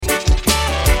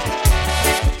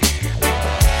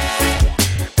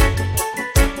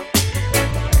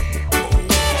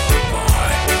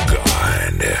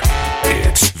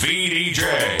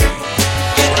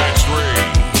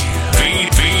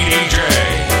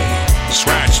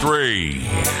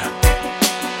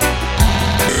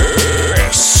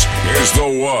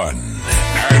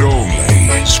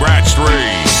Scratch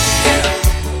 3.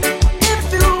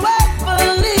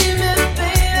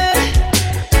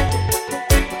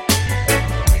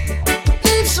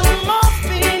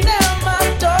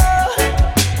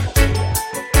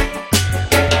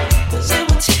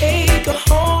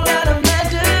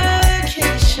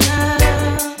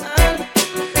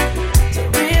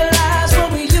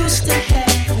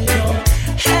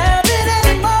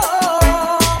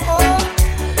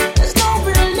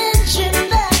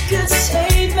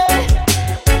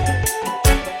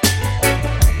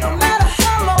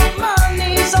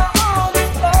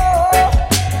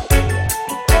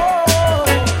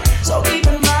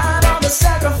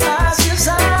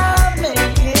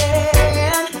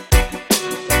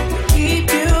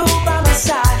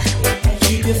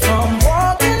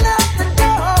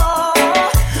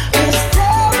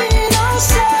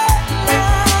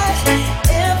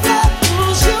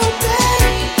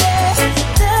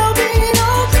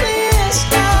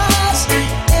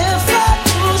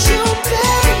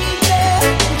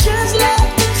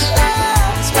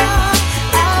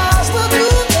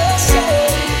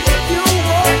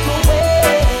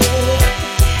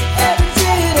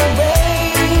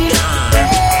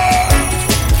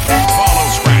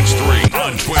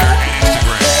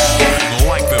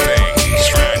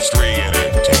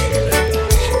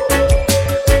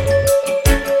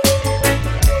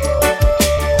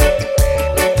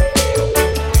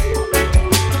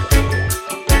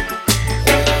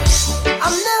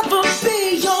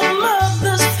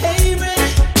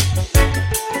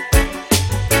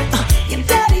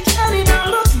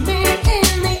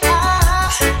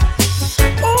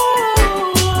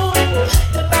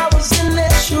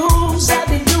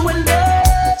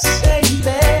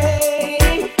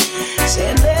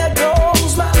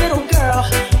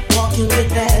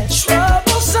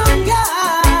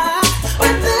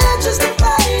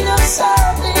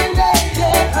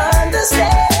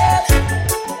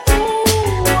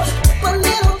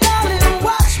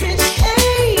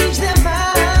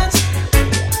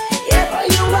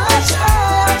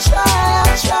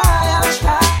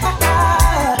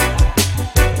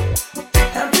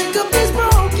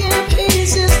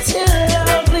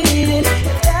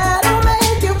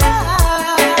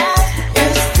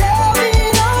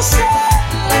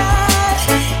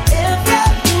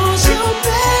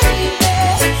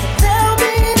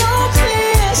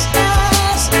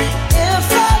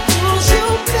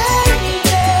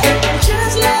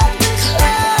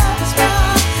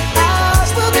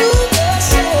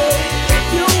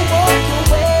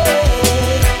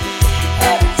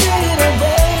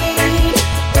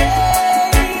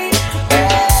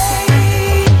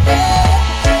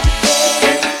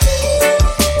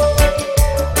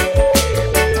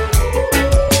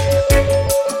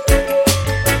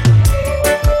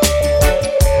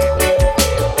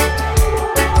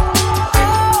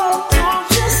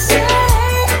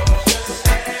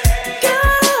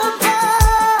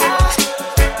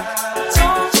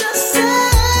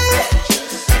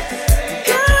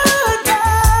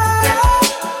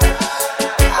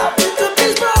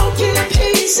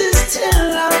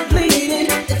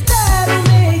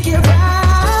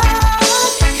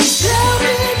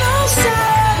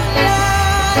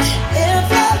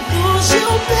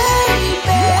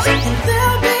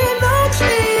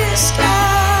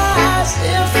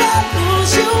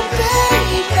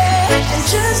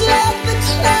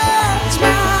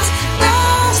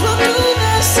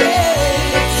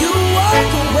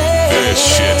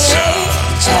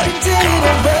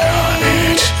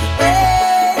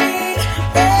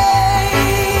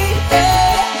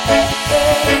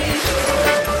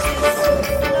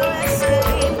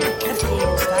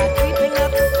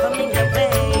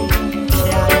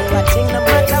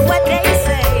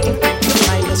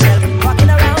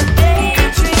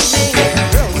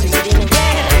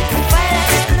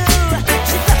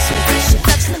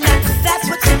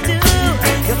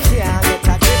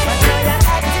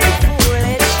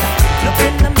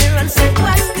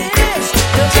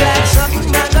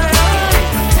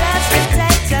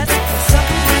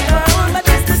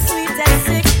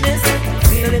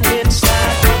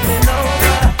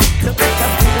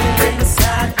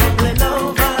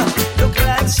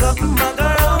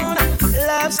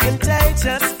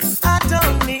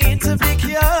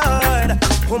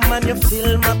 Woman, you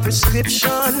fill my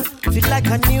prescription. Feel like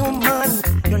a new man.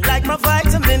 You're like my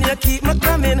vitamin, you keep me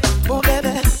coming. Oh,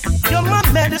 baby, you're my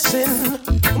medicine.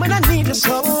 When I need you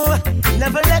so,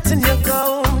 never letting you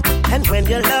go. And when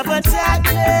your love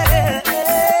attacked me,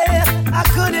 I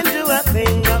couldn't do a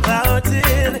thing about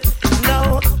it.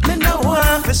 No, me no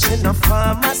want to see no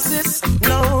pharmacist.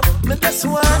 No, me just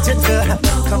want you to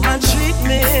come and treat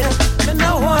me. Me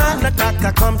no want no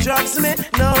doctor come drugs me,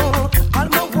 no. All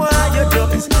me want you do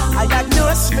is I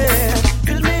diagnose me.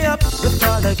 Fill me up with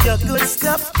all of your good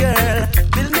stuff, girl.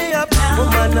 Fill me up,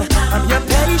 woman. I'm your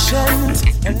patient,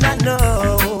 and I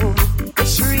know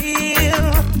it's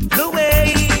real the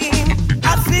way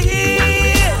I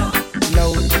feel.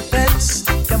 No defense,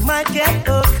 you might get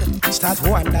hooked. Start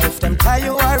wonder if them tie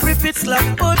you or if it's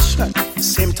like push.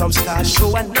 Symptoms start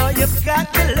show, I know you've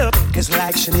got to look. It's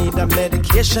like she need a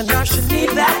medication or she need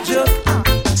that drug.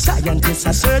 Scientists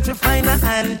are searching to find an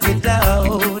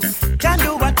antidote. Can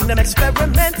do what them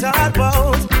experimental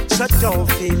about. So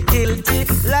don't feel guilty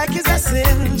like it's a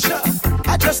sin. Sure.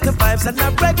 Adjust the vibes and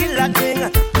a regular thing.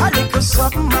 A little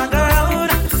something around.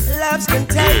 Love's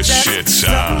contagious. This shit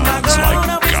sounds like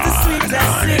God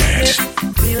on it.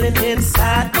 Feeling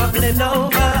inside, bubbling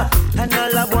over. And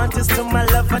all I want is to my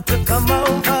lover to come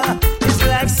over. It's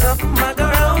like something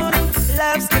around.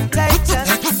 Love's contagious.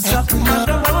 Something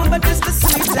around, but it's the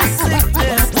sweetest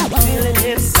sickness.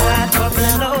 Feeling inside,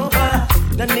 bubbling over.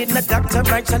 Don't need no doctor,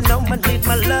 right? I know I need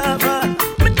my lover.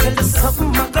 But tell you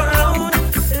something around.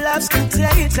 Love's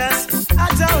contagious. I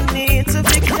don't need to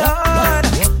be cured.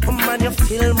 Woman, you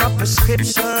fill my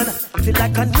prescription. Feel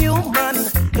like a new man.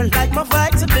 You like my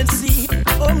vitamin C.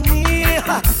 Oh me,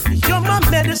 you're my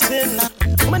medicine.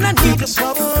 When I need you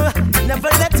so, never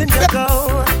letting you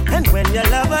go. And when you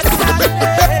love us,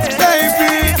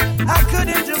 baby, I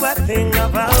couldn't do a thing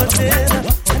about it.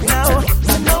 Now,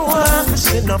 no one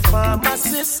should no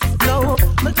pharmacist. No,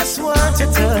 I just want you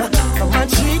to come and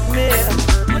treat me.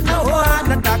 No one,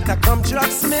 the doctor come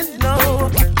drugs me. No,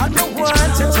 I don't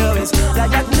want you to is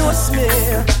diagnose me.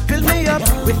 Fill me up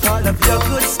with all of your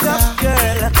good stuff,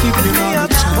 girl. Fill me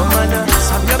up, woman,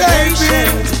 I'm your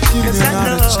patient. Give me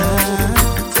another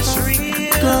chance. It's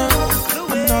real.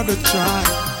 Girl, another try.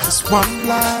 Just one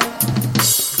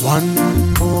life. One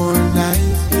more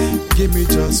night. Give me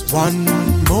just one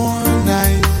more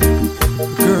night.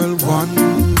 Girl, one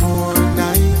more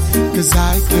night. 'Cause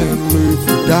I can't live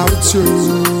without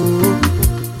you.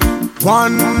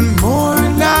 One more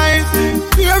night.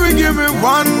 Baby, give me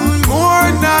one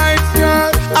more night,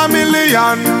 girl. A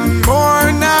million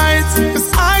more nights. 'Cause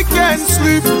I can't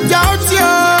sleep without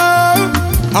you.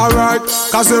 Alright,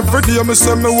 'cause every day me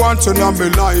say me want you in my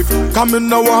life. Come in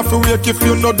now off to wake if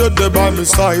you know the day by my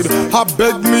side. I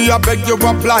beg you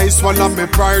apply, swallow me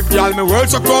pride. Girl, me world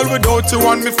so cold without you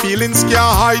and me feelings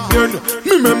can't hide. Then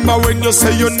remember when you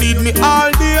say you need me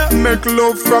all day. Make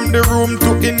love from the room to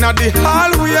inna the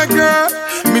hallway, girl.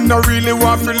 Me no really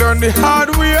want to learn the hard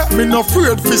way. Me no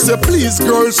afraid fi say please,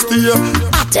 girl, stay.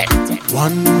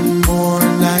 One more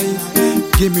night,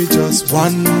 give me just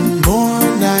one more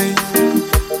night.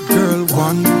 Girl,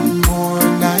 one more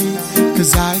night,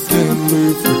 'cause I can't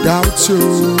live without you.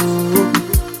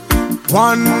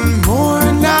 One more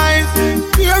night,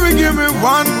 baby, give me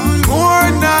one more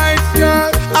night,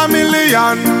 girl. A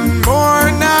million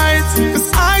more nights, 'cause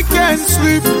I can't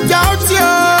sleep without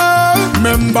you.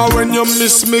 Remember when you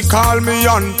miss me, call me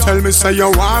and tell me say you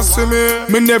want see me.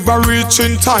 Me never reach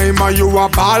in time and you a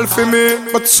ball for me.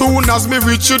 But soon as me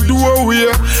reach your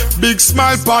doorway, big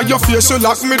smile by your face, you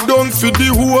lock me down for the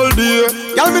whole day.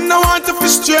 Y'all me no want you to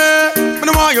stray, me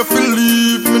no want you to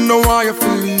leave, me no want you to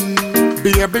leave.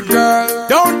 Baby girl,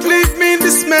 don't leave me in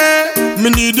dismay. Me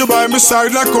need you by my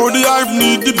side like how the hive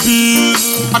need the bees.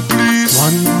 At least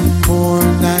one more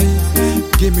night,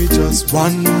 give me just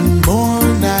one more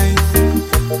night.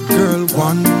 Girl,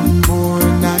 one more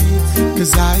night,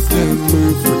 'cause I can't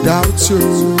live without you.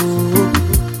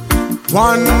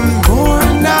 One more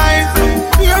night,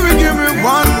 baby, give me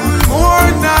one more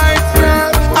night, girl.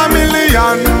 A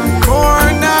million more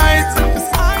nights, 'cause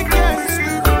I can't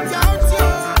sleep without you.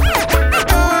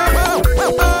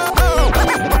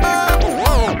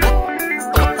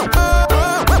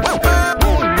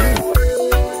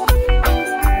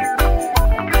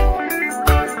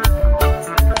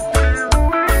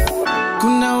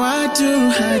 Kuna watu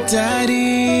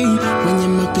hatari wenye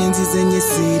mapenzi zenye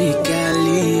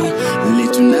serikali, ule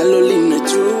tunalo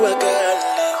linajua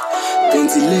kali,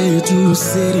 penzi letu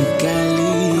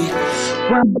serikali.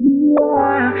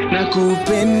 Wajua na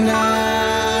kupenda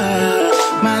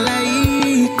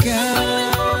malaika.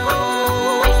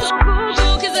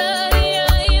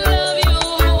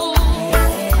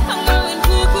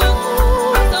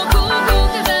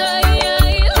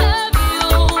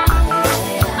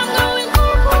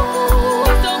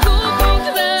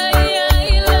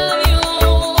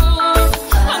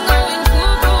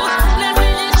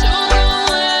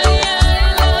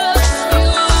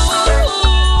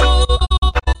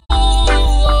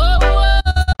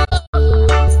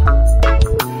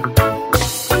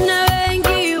 Una vez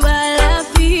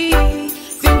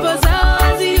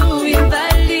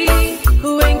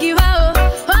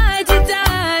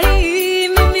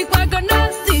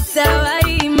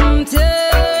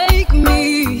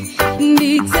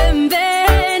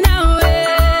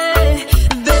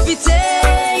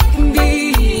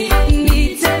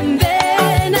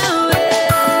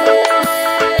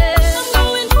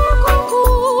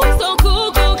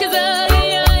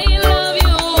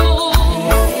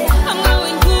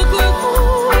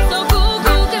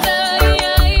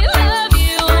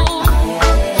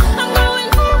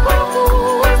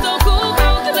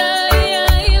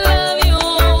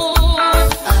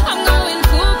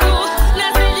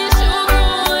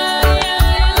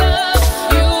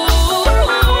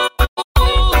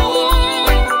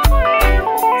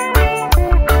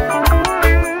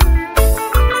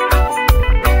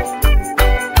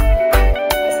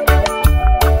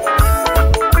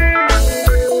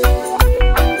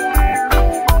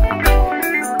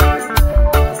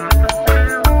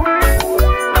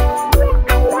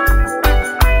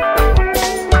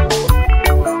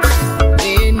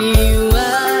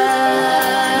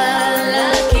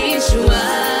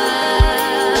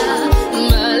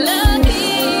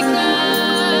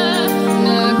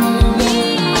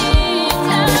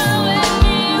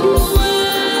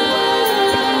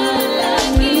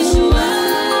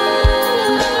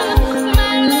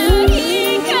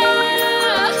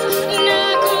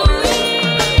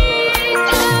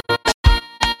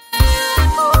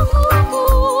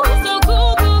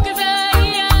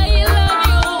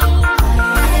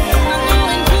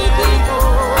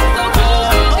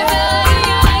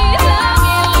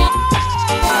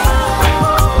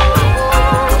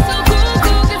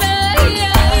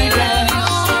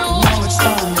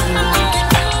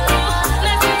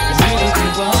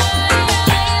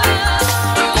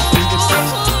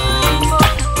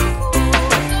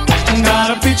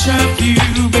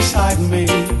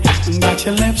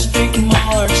the lipstick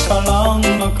marks along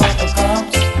the cups.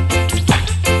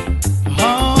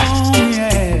 Oh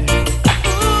yeah.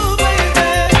 Ooh,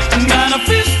 baby. Got a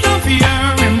fist of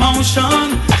your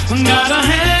emotion. Got a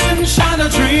handshot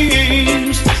of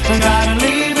dreams. Gotta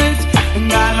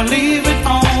leave it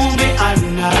on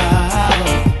behind now.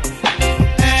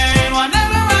 And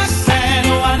whatever I said,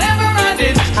 whatever I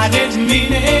did, I didn't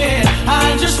mean it.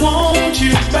 I just want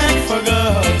you back for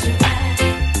good.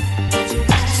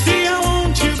 See, I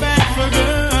want you back for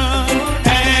good.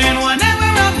 And whenever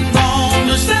I'm gone,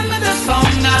 just send me the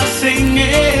song, I'll sing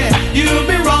it. You'll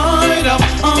be right up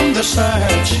on the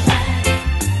search.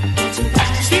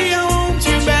 See, I want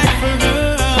you back for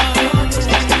good.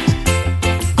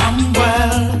 I'm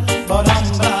well, but I'm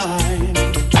blind.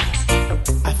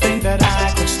 I think that I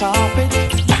could stop it.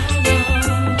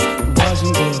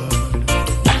 Wasn't good.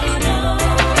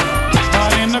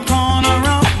 But in the corner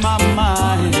of my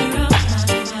mind,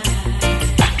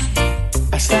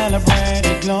 I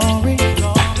celebrated glory.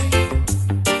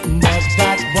 But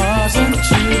that wasn't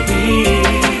to be.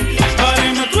 But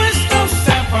in the twist of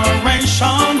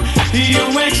separation, you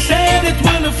said it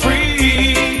will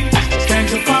free. Can't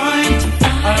you find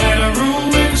a little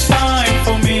room inside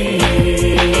for me?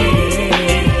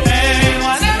 And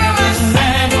whatever I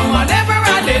said, whatever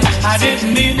I did, I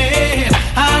didn't mean it.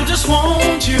 I just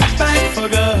want you back for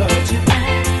good.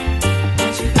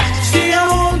 See, I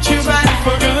want you back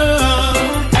for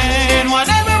good. And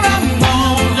whatever I'm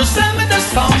gone, just send me the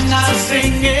song, I'll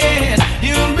sing it.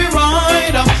 You'll be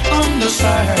right up on the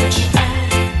search.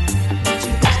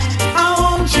 I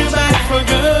want you back for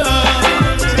good.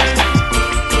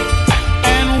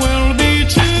 And we'll be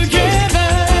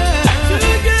together.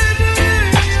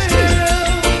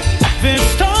 This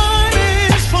time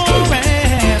is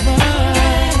forever.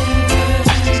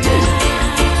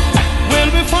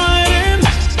 We'll be fighting,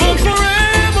 but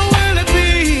forever will it be.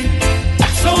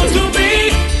 So to be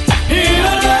in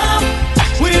a love,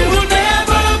 we will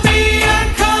never be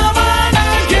uncommon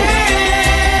again.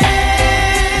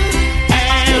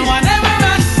 And whatever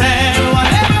I said,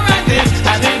 whatever I did,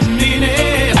 I didn't mean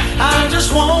it. I just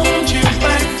want you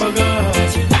back for good.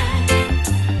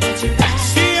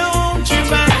 See, I want you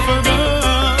back for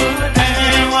good.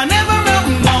 And whenever I'm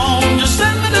gone, just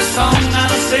send me the song,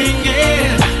 I'll sing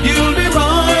it. You'll be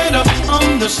right up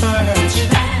on the search.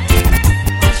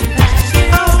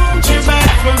 I want you back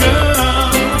for good.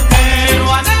 And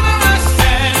whatever I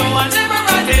said, whatever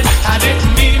I did, I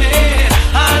didn't mean it.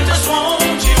 I just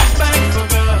want you back for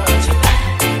good.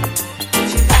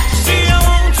 See, I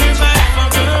want you back for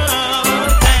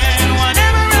good. And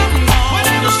whenever I'm gone,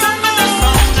 just send me the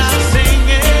song, I'll sing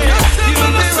it.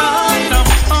 You'll be right up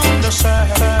on the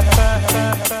search.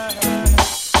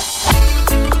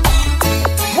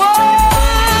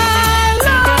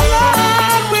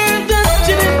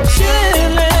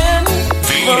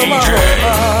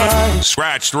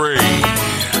 Scratch 3.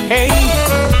 Hey,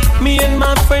 me and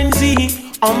my friend Z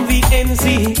on the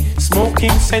NZ,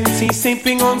 smoking Sensi,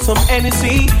 sipping on some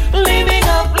Hennessy, living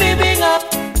up, living up,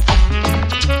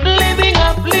 living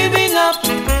up, living up.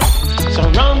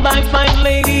 Surrounded by fine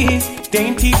ladies,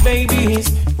 dainty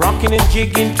babies, rocking and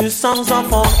jigging to songs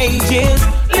of all ages,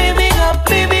 living up,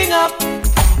 living up,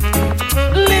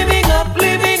 living up,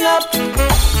 living up.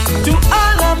 To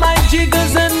all of my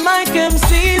jiggers and my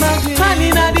MCs, honey,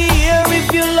 in the air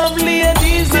if you love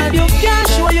ladies. If you can't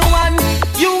show you one,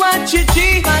 you are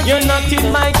chichi. You're not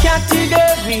in my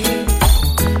category.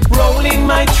 Rolling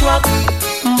my truck,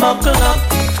 buckle up.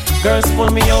 Girls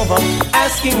pull me over,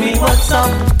 asking me what's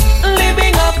up.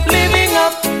 Living up, living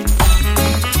up,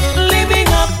 living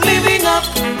up, living up.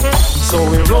 So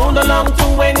we rolled along to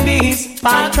Wendy's,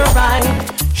 parked her ride.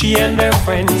 She and her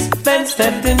friends then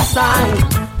stepped inside.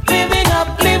 Living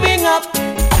up, living up,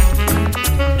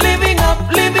 living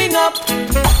up, living up.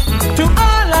 To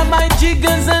all of my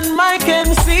jiggers and my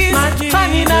MCs,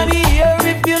 honey, in the air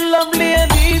if you love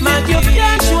ladies. If you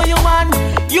can't show you one,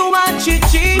 you are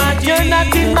chichi. You're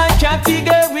not in my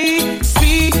category.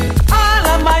 See, all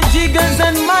of my jiggers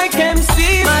and my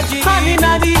MCs, honey, in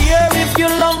the air if you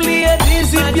love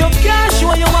ladies. If you can't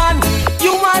show you one,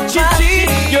 you are chichi.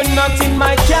 You're not in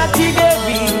my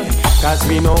category. Cause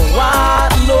we know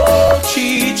what no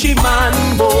chichi man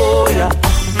boy.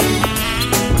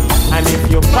 And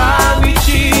if you buy with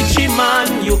chichi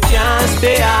man, you can't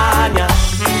stay on ya.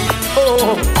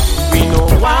 Oh, we know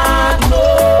what no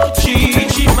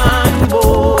chichi man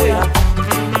boy.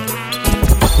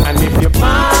 And if you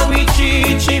buy with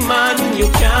chichi man,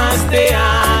 you can't stay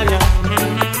on ya.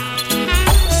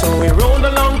 So we rolled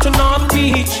along to North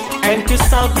Beach and to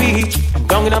South Beach, and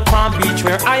down in a Palm Beach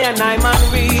where I and I man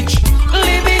reach.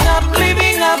 Living up,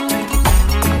 living up,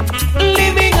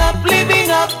 living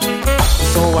up.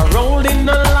 So I rolled in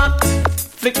the lot,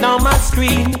 flick down my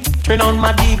screen, turn on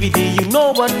my DVD, you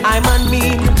know what I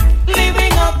mean.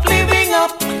 Living up, living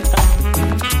up,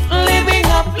 living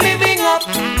up, living up.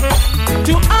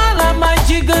 To all of my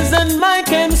jiggers and my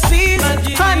MCs,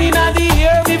 hand in the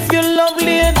air if you love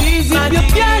ladies. If you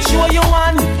can't show you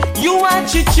one, you are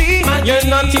chichi. You're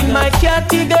not in my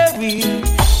category.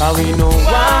 And we know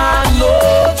one no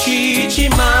chichi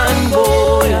man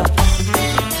boy.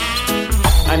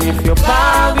 And if you're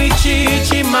par with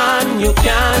chichi man, you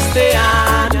can't stay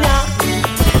on.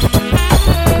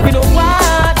 We don't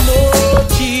want no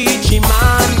chichi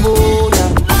man boy.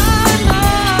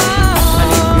 And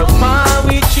if you're par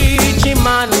with chichi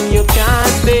man, you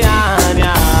can't stay on.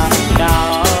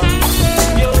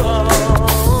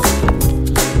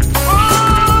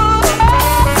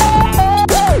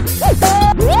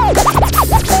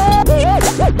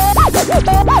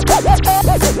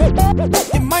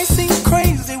 It might seem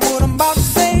crazy what I'm about to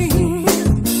say.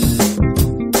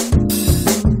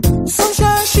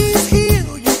 Sunshine, she's here,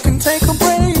 you can take a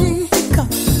break.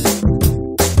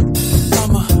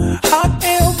 I'm a hot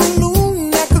air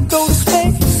balloon that could go to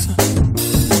space.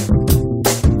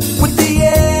 With the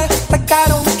air, like I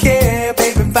don't care,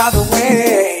 baby, by the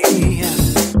way.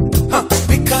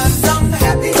 Because I'm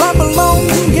happy. Clap along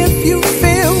if you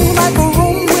feel like a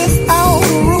room without a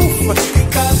roof.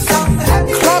 Because I'm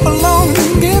happy. Clap along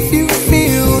if you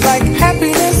feel like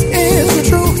happiness is the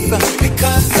truth.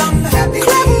 Because I'm happy.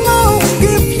 Clap along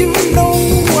if you know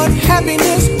what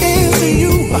happiness is to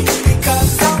you.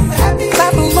 Because I'm happy.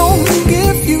 Clap along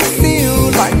if you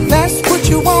feel like that's what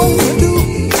you want to do.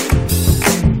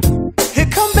 Here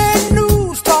come bad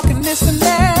news, talking this and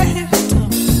that.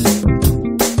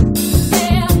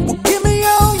 Well, give me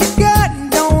all you got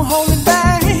and don't hold it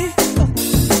back.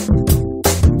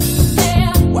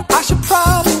 Well, I should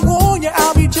probably warn you,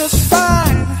 I'll be just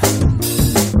fine.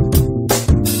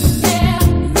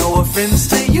 No offense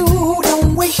to you,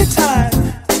 don't waste your time.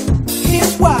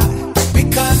 Here's why.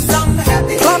 Because I'm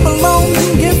happy. Clap along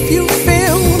if you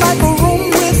feel like a room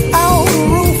without a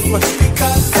roof.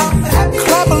 Because I'm happy.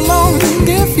 Clap along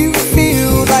if you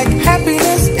feel like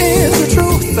happiness is the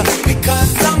truth.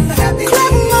 Because I'm happy.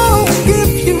 Clap along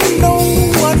if you know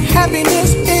what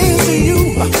happiness is to you.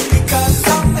 Because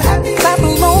I'm happy. Clap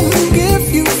along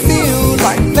if you feel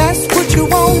like that's what you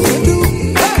want to do.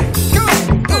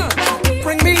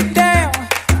 Bring me down,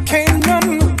 can't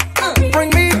none bring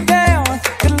me down.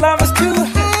 Your love is too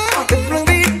high. Bring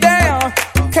me down,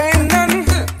 can't none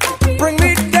bring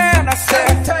me down. I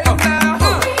said,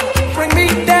 bring me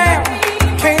down,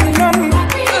 can't none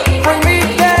bring me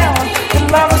down. Your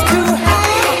love is too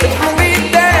high. Bring me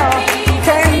down,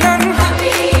 can't none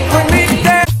bring me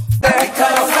down.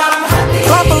 Because I'm happy.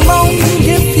 Clap along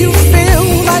if you feel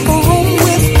like a room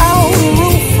without a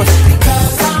roof.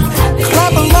 Because I'm happy.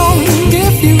 Clap along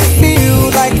if you feel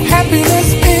like happiness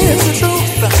is the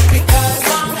truth. Because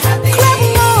I'm happy. Clap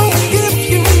along if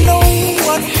you know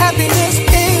what happiness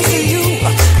is to you.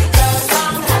 Because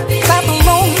I'm happy. Clap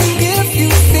along if you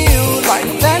feel like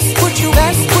that's what you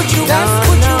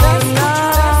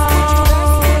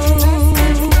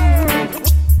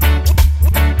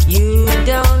You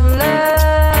don't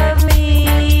love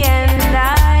me, and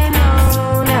I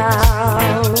know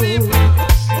now.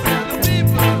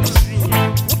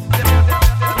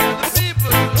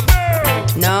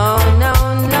 No, no,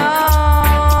 no.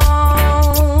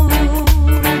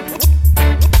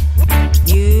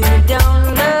 You don't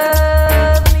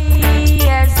love me,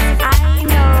 yes, I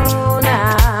know now.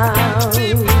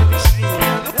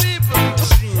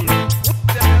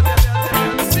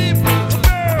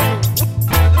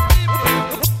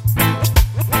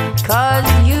 'Cause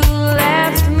you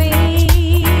left me,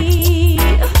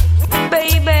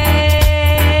 baby,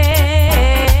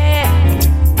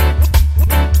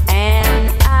 and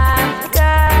I've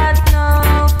got no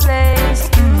place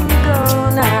to go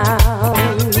now.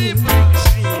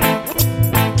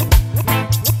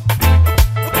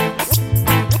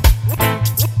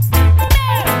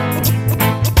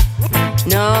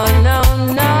 No, no,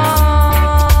 no.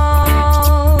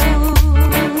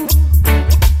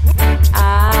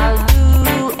 I'll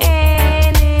do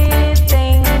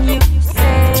anything you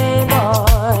say, boy.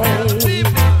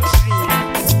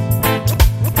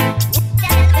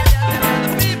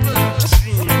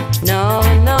 No,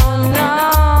 no, no.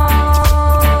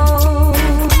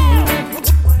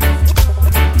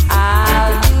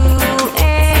 I'll do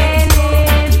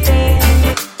anything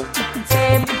you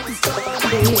say, boy.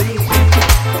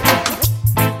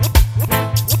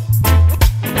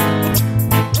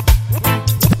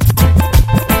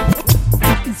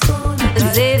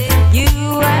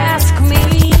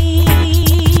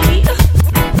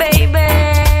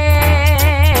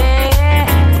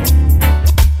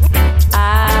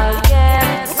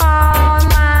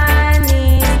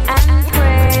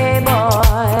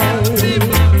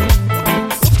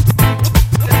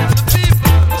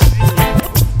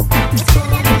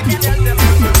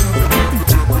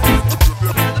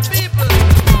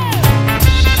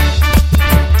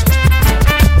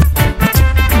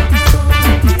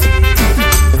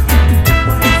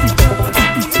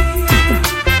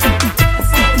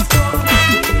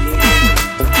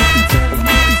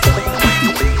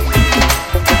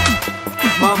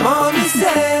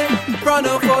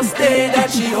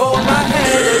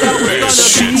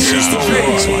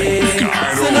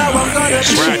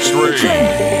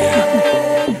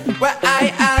 Where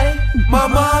my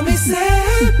mommy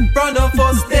said, from the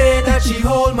first day that she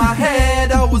hold my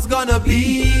head, I was gonna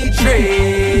be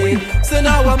betrayed. So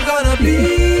now I'm gonna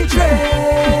be betrayed.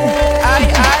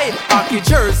 Hockey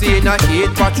jersey in a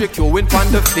heat, Patrick Ewing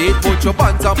on the feet, put your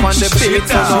pants up on the beat.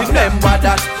 So remember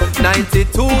that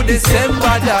 92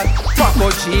 December that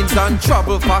Paco jeans and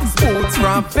trouble fox boots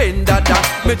from Fender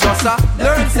that me just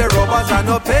learn say rubbers and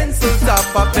no pencil top,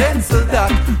 a pencil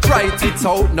that write it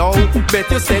out now. Bet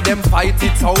you say them fight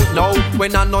it out now.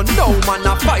 When I know no man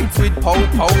I fight with pow.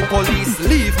 Police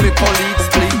leave me colleagues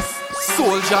please.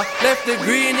 Soldier left the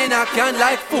green in a can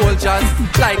like Folgers.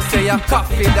 Like say a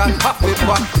coffee that coffee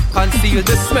pot. Conceal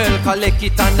the smell, collect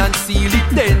it and unseal it,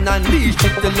 then unleash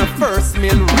it till the first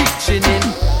meal reaching in.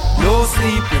 No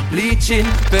sleep, bleaching,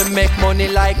 we make money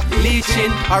like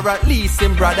leeching, or at least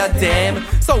in brother them.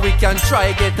 So we can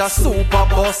try get a super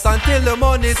bus until the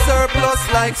money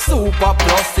surplus like super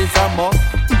plus is a must.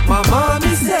 My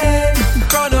mommy said,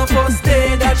 from the first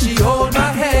day that she hold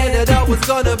my head, that I was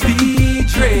gonna be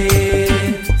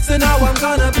betrayed. So now I'm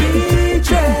gonna be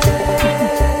betrayed.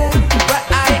 But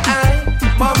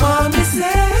my mommy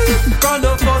said, from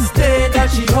the first day that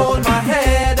she hold my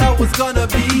head, I was gonna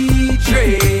be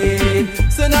betrayed.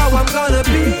 So now I'm gonna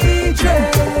be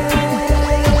betrayed.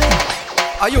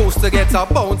 I used to get a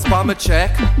bounce by my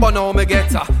check, but now me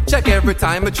get a check every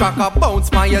time I track a bounce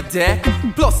by your deck.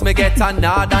 Plus me get a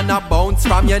nod and a bounce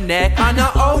from your neck, and a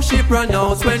how she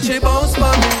pronounce when she bounce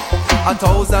for me.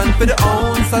 1,000 for the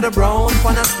ounce of the brown,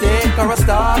 for a stick or a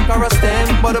stalk or a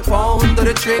stem, but a pound of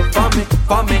the trick for me.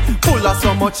 Full of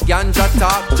so much ganja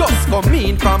talk, just come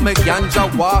in from a ganja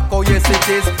walk. Oh yes it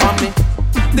is for me.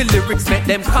 The lyrics make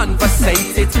them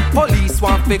conversate it. Police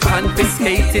want to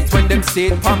confiscate it when them say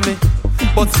it for me.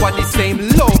 But what the same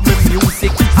love me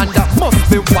music, and that must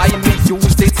be why me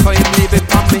use it. So him leave it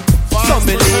for me. So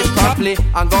me leave properly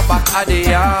and go back at the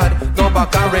yard, go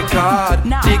back and record,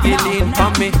 dig it in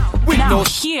for me. We know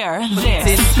hear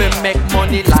this. Since we make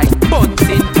money like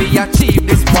bunting, we achieve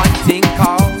this one thing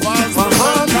called. My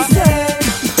mommy said,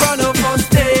 from the first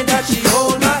day that she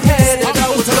hold my head, that I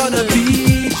was gonna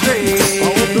be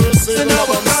betrayed. So now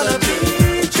I'm gonna be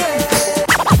betrayed.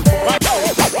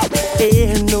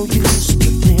 Ain't no use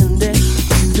pretending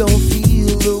you don't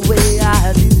feel the way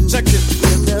I do. Check it.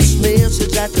 With this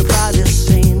message that your body's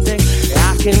sending,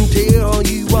 I can tell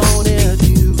you want it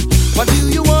too. But do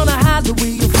you wanna hide the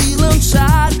way you feel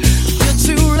inside? It's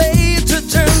too late to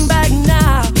turn back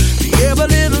now. Every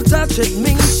little touch, it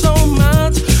means so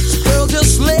much. So girl,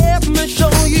 just let me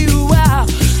show you how.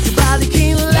 Your body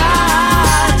can't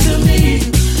lie to me,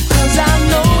 'cause I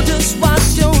know just what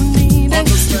you're needing.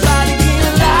 Your body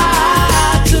can't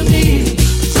lie to me,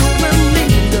 so we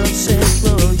need a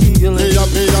sexual healing.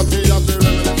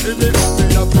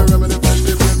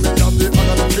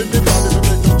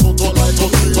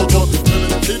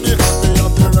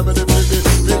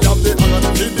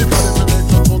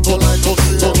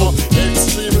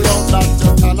 Extreme love that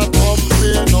you cannot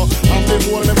complain. I'm the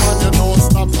only man you know,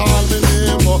 stop calling me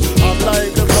name. I'm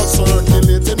like the blood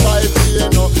circulating my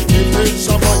vein. If it's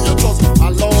someone you just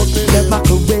allow me. Let my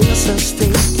caresses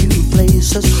take you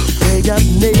places where you've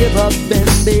never been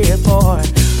before.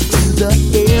 To the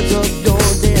edge of your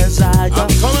desire,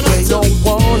 where you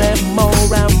want it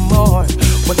more and more.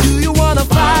 What do you wanna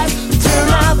fight? Turn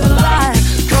out the light.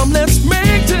 Come, let's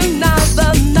make tonight the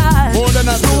night. More than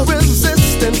There's no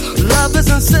resisting, love is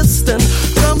insistent.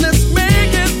 Come, let's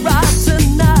make it right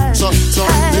tonight. So me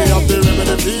have the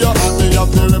remedy for you, and me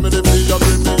have the remedy for you.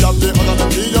 Bring me up the other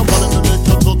for you, money to make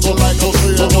you total like a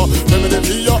tree. Remedy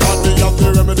for you, and me have the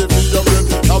remedy for you. Bring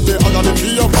have the other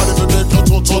for you, money to make you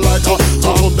total like a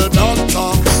the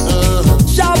doctor.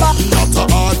 Shabba, Not a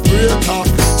heartbreaker,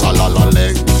 chalala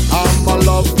leg. I'm a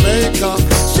love maker.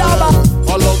 Shabba.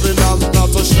 For loving, I'm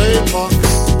not a shaker.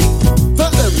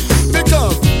 Tell them,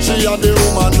 because she a the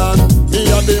woman and me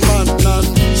a the man and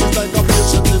she's like a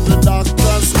patient in the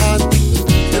doctor's hand.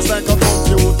 It's like a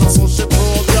computer, so she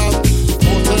program.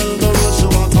 Don't tell the world she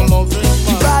want a loving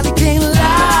man. your body can't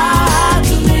lie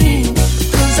to me,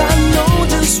 'cause I know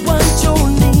just what you're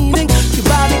needing. Your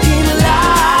body can't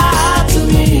lie to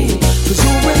me, 'cause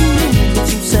you're in need of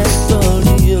some sexual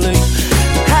healing.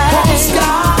 Hey,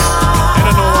 Sky. And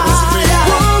I know what this means.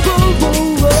 Whoa, whoa,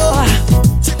 whoa.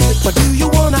 But do you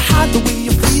wanna hide the way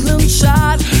you feel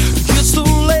inside? It's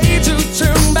too late to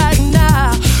turn back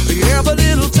now. Every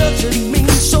little touch, it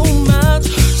means so much.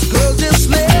 So girl, just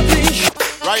let me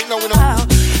Right now we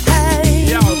don't. hey.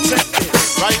 Yeah, check it.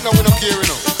 Right now we don't care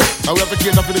enough. Now we have to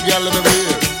get up for the girl in the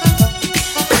here.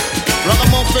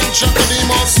 Ragamuffin, check the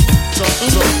demos.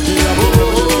 Me have the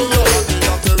remedy for you, me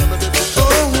have the remedy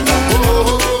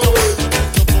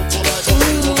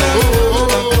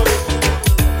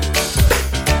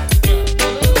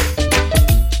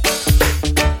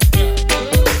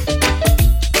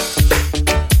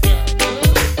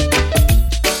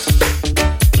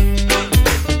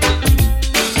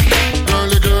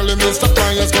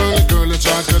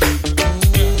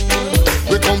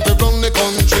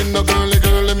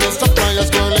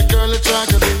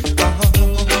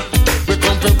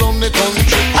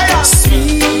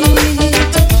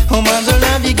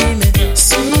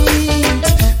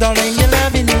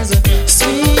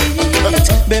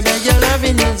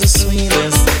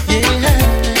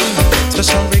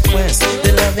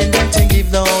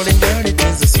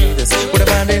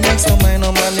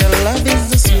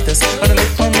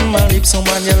lips,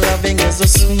 woman, your loving is the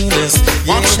sweetest.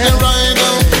 Yeah. Watch the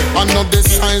rider, I know the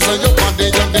size of your body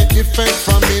and the effect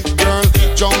from it, girl.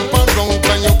 Jump around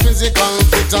when your physical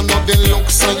fit. I know the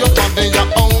looks of your body and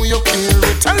how you feel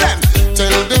it. Tell them, tell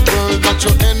the world that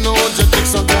you're energetic,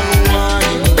 so girl,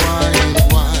 wine, wine,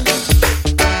 wine.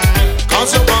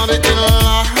 Cause your body in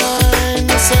line,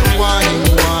 say wine,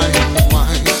 wine,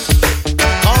 wine.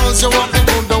 Cause you want to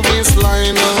go the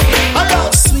waistline.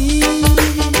 Sweet,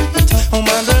 oh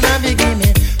man, don't have you give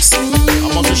me sweet.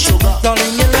 I'm on the sugar.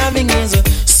 Darling, your loving is a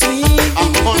sweet.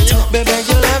 Baby,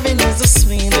 your loving is the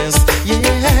sweetest.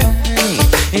 Yeah,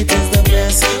 it is the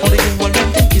best. Only you will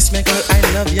not think kiss me, girl. I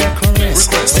love your caress.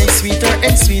 Stay sweeter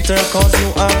and sweeter, cause you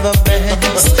are the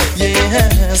best.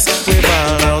 Yes, we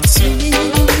ball out sweet.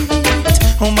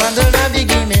 Oh man, don't have you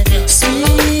give me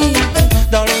sweet.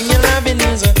 Darling, your loving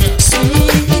is a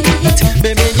sweet.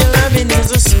 Baby, your loving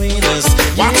is the sweetest.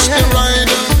 Watch the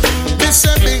rider. This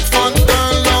a big fat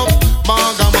girl love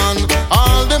maga man.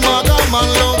 All the maga man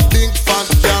love big fat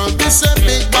girl. This a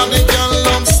big body girl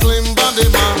love slim body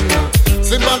man.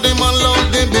 Slim body man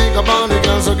love the big body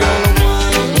girl. So girl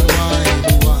wine, wine,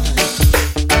 wine.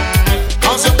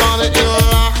 Cause your body in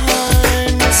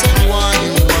line. Say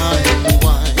wine, wine,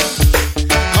 wine.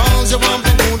 Cause you want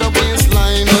to do the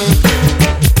waistline.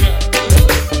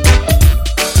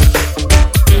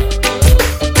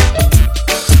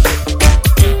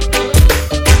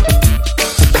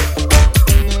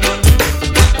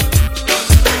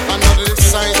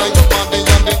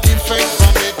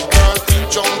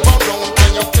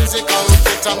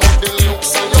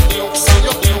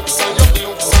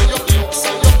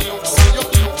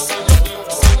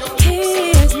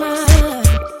 Here's my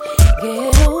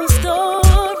ghetto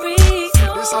story.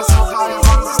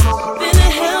 Been a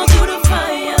hell through the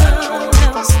fire.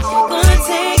 Gonna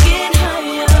take it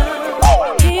higher.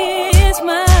 Here's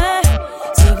my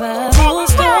survival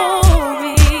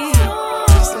story.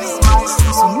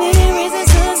 So many reasons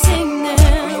to sing them.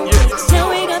 Now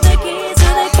we got the keys to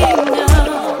the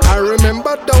kingdom. I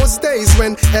remember those days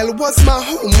when hell was my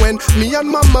home, when me and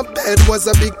mama bed was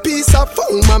a big piece of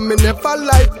foam, and me never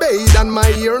like bathe and my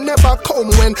ear never comb.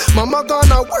 When mama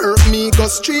gonna work, me go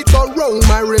street go roam.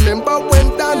 I remember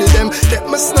when Danny them get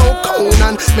my snow cone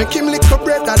and make him lick a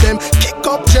bread of them kick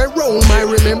up Jerome. I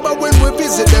remember when we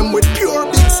visit them with pure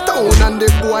big stone, and the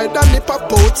boy Danny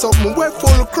pop out something we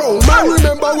full chrome. I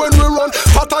remember when we run,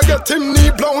 but I get him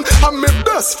knee blown, and my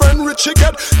best friend Richie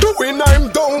get doing I'm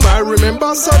down. I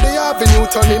remember Sunday Avenue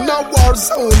turning a war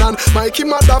zone, and Mikey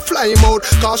mother fly him out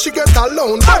cause she get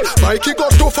alone. Hey, Mikey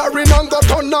got to foreign and got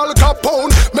on Al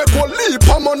Capone. Make one leap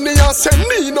of money and send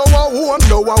me no one.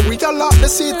 Now we all lock the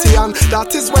city and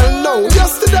that is well known.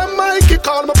 Yesterday Mikey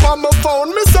called me from my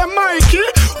phone. Me say Mikey,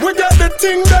 we get the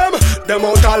thing them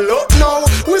out a look now.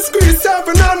 We squeeze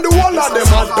 7 and the whole of them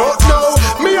I don't know.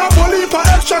 Me a bully for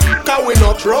extra cause we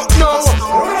not rock now.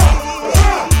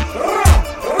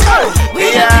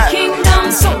 We got the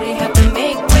kingdom, so they have to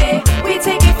make way. We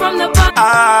take it from the bottom.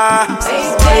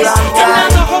 And now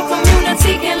the whole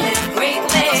community can live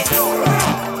greatly.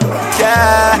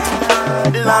 Yeah,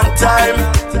 long time.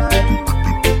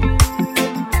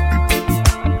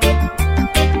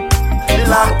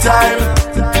 Long time.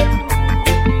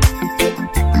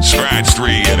 Scratch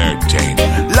 3 Entertainment.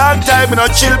 Long time in a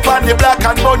chill pan the black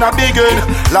and bun a biggin.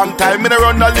 Long time in a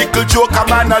run a little joke a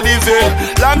man a living.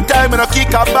 Long time in a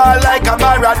kick a ball like a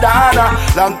Maradona.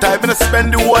 Long time in a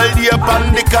spend the whole day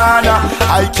upon the corner.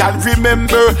 I can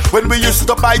remember when we used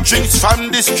to buy drinks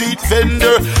from the street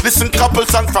vendor. Listen couple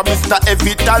songs from Mr.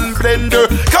 Evitan Blender.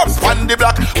 Come on the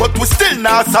block but we still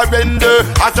not surrender.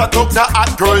 As a thugs a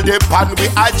hot girl they pan we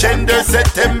agenda.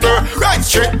 September right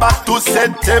straight back to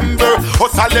September.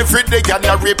 Hustle every day and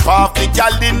a rip off the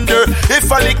calendar.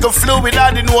 If a little fluid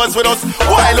and it was with us,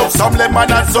 while up some lemon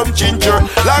and some ginger.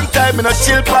 Long time in a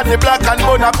chill pan the black and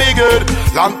bun a bigger.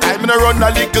 Long time in a run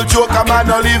a little joke a man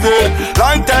a living.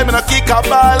 Long time in a kick a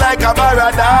ball like a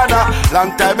Maradona.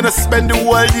 Long time in a spend the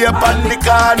whole day upon the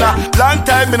corner. Long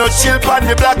time in a chill pan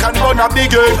the black and bun a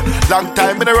bigger. Long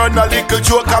time in a run a little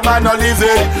joke a man a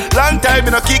living. Long time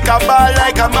in a kick a ball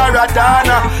like a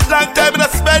Maradona. Long time in a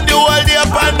spend the whole day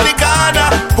upon the corner.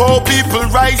 Poor people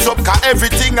rise up, cause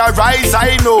everything I rise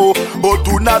I know. But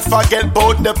do not forget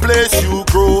about the place you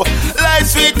grow. Life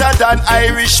sweeter than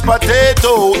Irish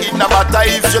potato. It no matter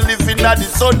if you live in the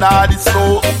sun or the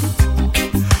snow.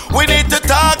 We need to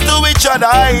talk to each other.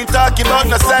 I ain't talking about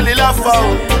the cellular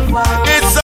phone.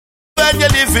 It's when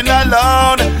you're living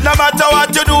alone. No matter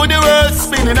what you do, the world's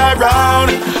spinning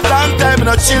around. Long time in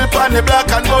a chill pan the black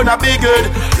and bone a big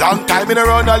good. Long time in a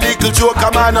run a little joke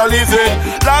a man a living.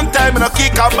 Long time in a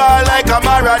kick a ball like a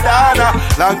Maradona.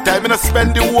 Long time in a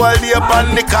spend the whole day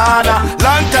upon the corner.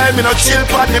 Long time in a chill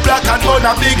pan the black and bone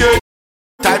a big good.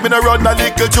 Time in a run a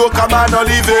little joke a man a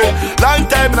living. Long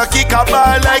time in a kick a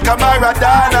ball like a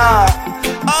Maradona.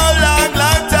 Oh, long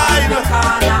time.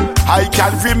 I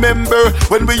can remember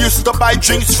when we used to buy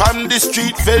drinks from the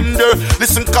street vendor.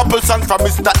 Listen couple songs from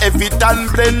Mr. Evitan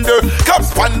Blender.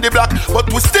 Cops on the block,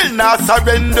 but we still not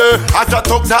surrender. As a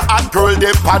thugs a hot girl,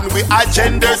 they pan we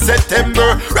agenda.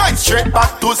 September, right straight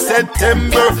back to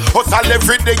September. Hustle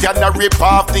every day and a rip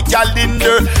off the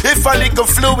calendar. If a little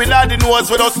fluid on the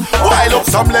nose with us, while up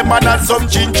some lemon and some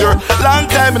ginger. Long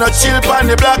time in a chill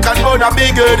pan the black and bone a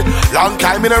big good. Long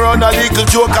time in a run a little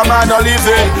joke a man a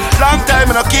living. Long time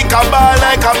in a kick a ball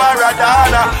like a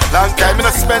Maradona. Long time in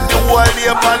a spend the whole day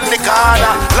upon the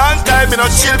corner. Long time in a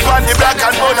chill pan the black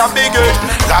and bone a big good.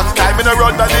 Long time in a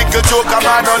run a little joke a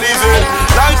man a living.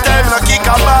 Long time in a kick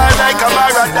a ball like a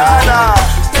Maradona.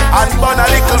 And burn a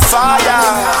little fire.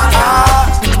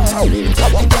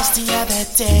 Just the other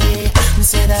day,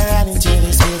 said I ran into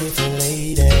this beautiful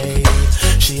lady.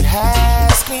 She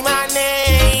asked me my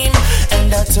name,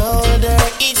 and I told her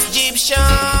it's Egyptian.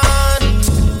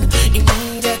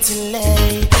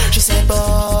 Immediately, she said, boy,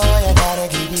 I gotta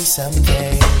give you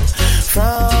something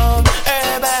from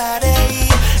her body.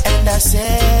 And I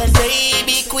said,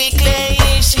 baby, quickly.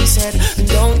 She said,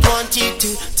 don't want you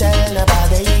to tell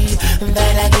nobody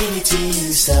that I give it to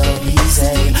you so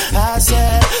easy. I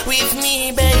said, with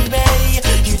me, baby,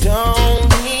 you don't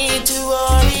need to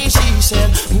worry. She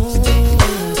said,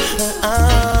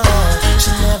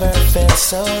 she never felt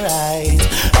so right.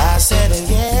 I said,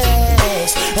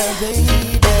 yes, baby,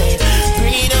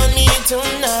 breathe on me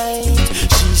tonight.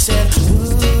 She said,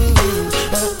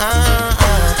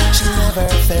 she never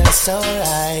felt so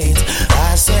right.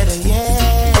 I said,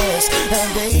 yes,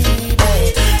 baby,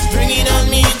 bring it on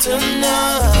me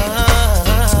tonight.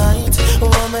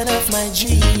 Woman of my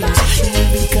dreams, you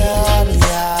become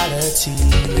reality.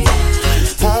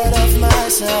 Out of my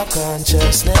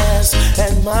subconsciousness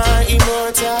and my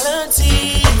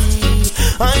immortality,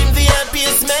 I'm the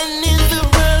happiest man in the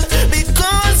world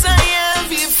because I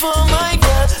have you for my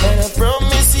girl. And I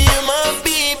promise you, my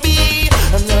baby,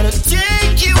 I'm gonna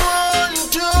take you on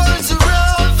tours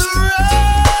around the world.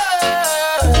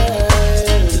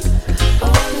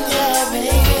 Yeah,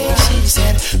 baby, she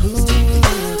said,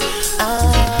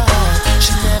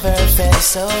 she never felt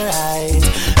so right.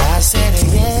 I said,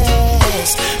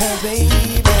 yes, baby,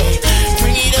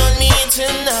 bring it on me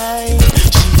tonight.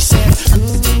 She said,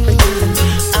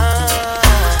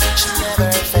 she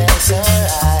never felt so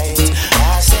right. I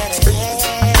said,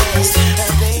 yes,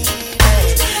 baby,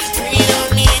 bring it on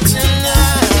me tonight.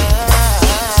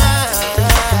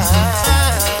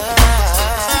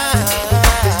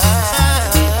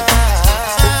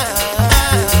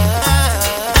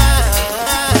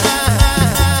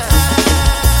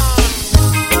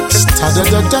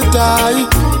 Die,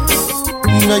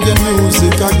 reggae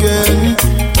music again.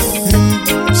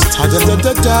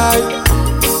 Die.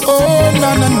 Oh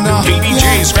na na na.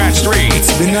 DJ Scratch 3.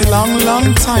 It's been a long,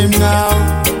 long time now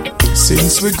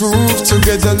since we groove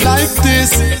together like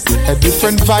this. A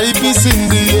different vibe is in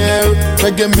the air.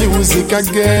 Reggae music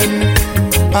again.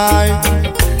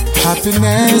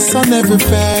 Happiness on every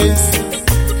face.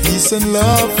 Peace and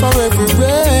love for every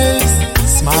race.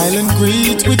 Smile and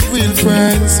greet with real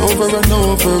friends over and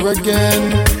over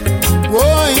again.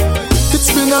 Boy,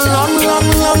 it's been a long, long,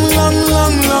 long, long,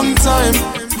 long, long time.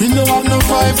 We don't have no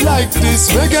vibe like this.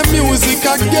 Reggae music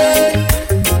again.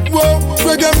 Whoa,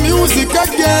 reggae music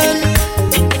again.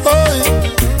 Boy,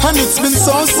 and it's been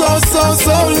so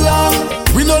long.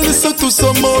 We don't listen to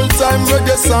some old time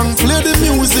reggae song. Play the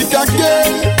music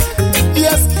again.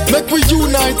 Yes, make we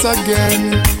unite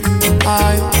again.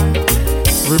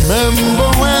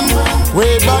 Remember when,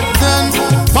 way back then,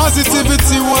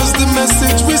 positivity was the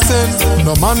message we sent.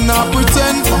 No man not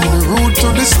pretend, from the root to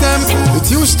the stem.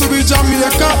 It used to be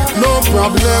Jamaica, no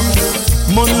problem.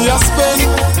 Money I spend,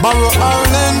 borrow or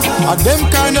lend, and them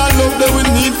kind of love that we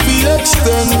need to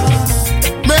extend.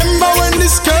 Remember when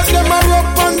the skirt them are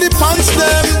up on the pants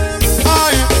them.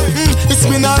 It's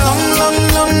been a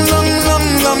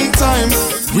long time.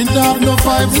 We don't have no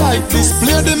vibe like this.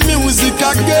 Play the music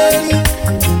again.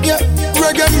 Yeah,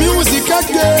 reggae music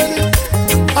again.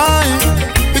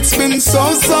 It's been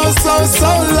so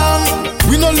long.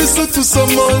 We don't listen to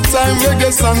some old time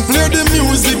reggae song. Play the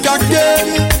music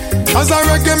again. As a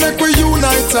reggae make we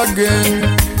unite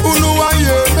again. Who know I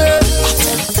hear me?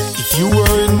 If you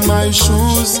my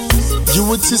shoes, you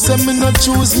would see some me not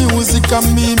choose music and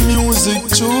me music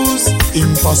choose.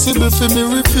 Impossible for me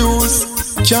refuse,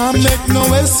 can't make no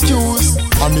excuse.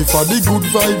 And if I the good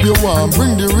vibe you want,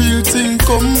 bring the real thing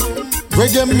come.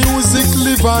 Reggae music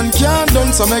live and can't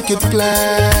done, so make it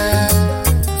play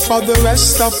for the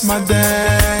rest of my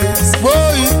days.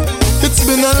 Boy, it's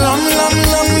been a long, long,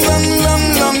 long, long, long,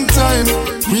 long time.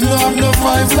 We don't have no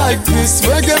vibe like this.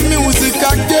 Reggae music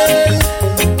again,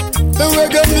 the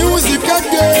reggae music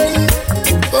again.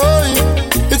 Boy,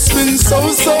 it's been so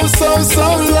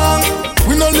long.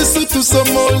 We don't listen to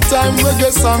some old time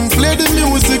reggae song. Play the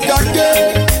music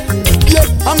again. Yeah,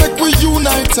 I make we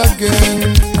unite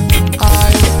again.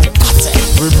 I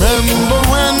remember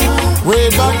when, way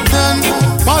back then,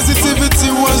 positivity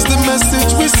was the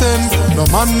message we sent. No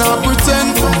man not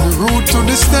pretend, from the root to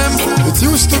the stem. It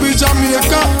used to be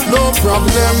Jamaica, no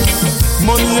problem.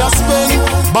 Money I spend,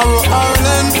 borrow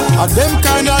Ireland, and them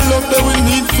kind of love that we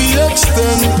need to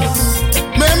extend.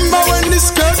 Remember when the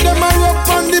skirt them are up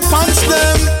on the pants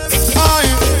them.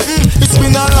 It's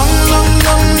been a long, long,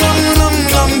 long, long, long,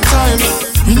 long time.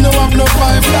 We don't have no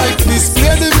vibe like this.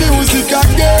 Play the music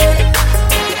again,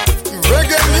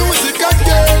 reggae music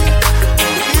again.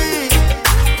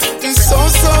 It's so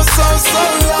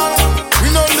long. We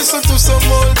don't listen to some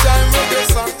old time reggae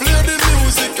song. Play the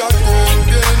music again.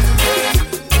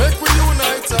 Make we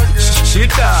unite again.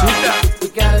 Shita. You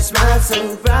got a smile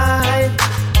so bright.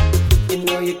 You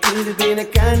know you could have been a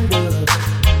candle.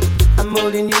 I'm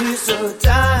holding you so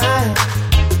tight.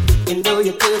 You know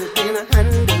you could have been a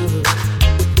handle.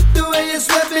 The way you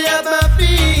swept me off my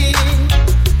feet.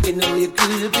 You know you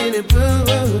could have been a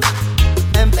broom.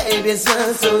 And baby, it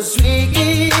sounds so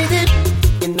sweet.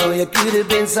 You know you could have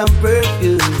been some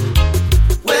perfume.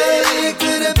 Well, you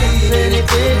could have been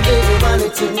anything that you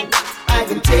wanted to. I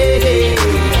can tell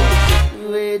the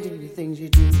way you do the things you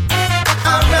do.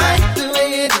 Alright, the way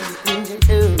you do the things you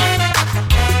do.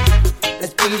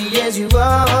 As pretty as you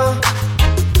are,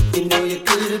 you know you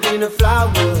could have been a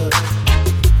flower.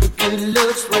 Your good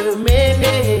looks were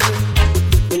me.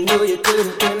 You know you could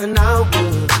have been an hour.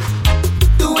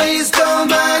 The way you stole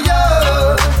my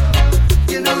heart,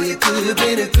 you know you could have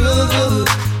been a groove.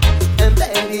 And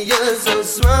baby, you're so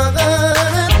smart.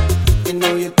 You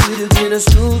know you could have been a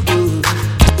school dude.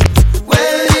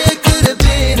 Well, you could have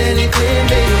been anything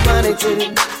that you wanted to.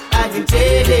 I can tell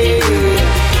you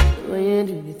the way you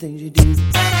do the things you do.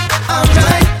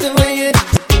 Alright, the way you do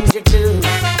the things you do.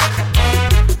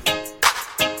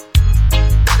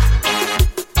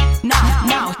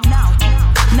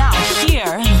 Now,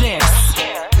 hear this.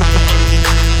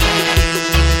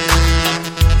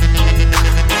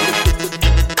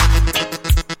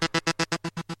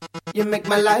 You make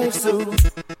my life so.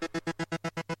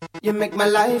 You make my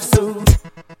life so.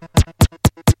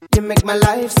 You make my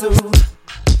life so.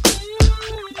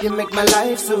 You make my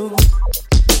life so.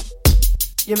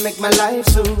 You make my life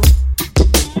so.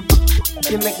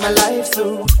 You make my life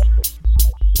so.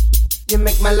 You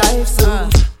make my life so.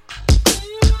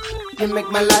 You make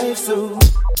my life so.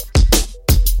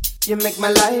 You make my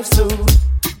life so.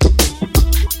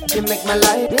 You make my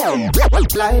life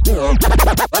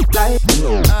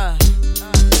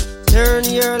turn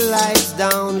your lights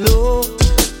down low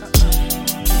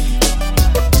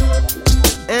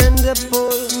and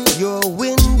pull your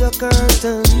window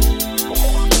curtain.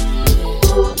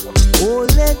 Oh,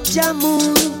 let your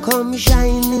moon come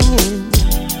shining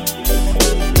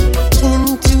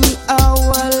into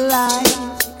our life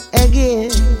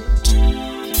again.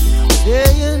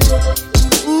 Saying,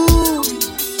 ooh,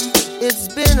 it's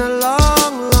been a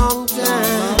long, long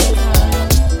time.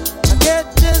 I get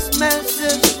this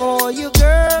message for you,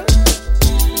 girl,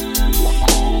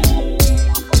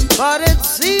 but it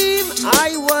seemed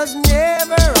I was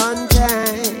never on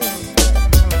time.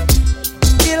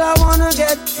 Still I wanna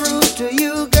get through to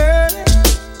you, girl,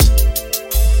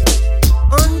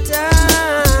 on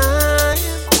time,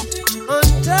 on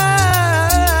time.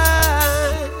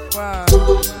 Wow.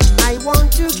 I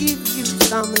want to give you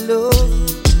some love.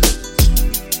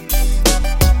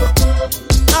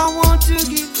 I want to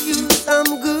give you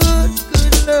some good,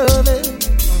 good loving.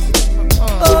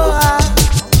 Oh, yeah,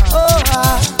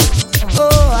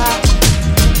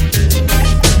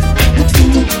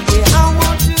 I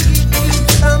want to give you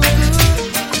some good loving.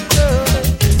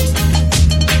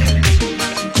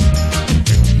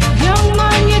 Young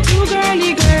man, you're too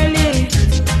girly, girly.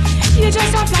 You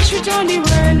just a flash with on the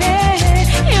whirly.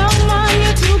 Young man,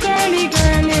 you're too girly,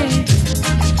 girly.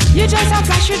 You just a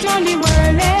flash with on the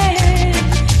whirly.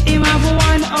 Him have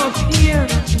one up here,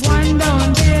 one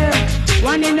down there,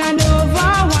 one in a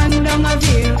Nova, one down a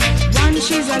there. One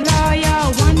she's a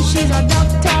lawyer, one she's a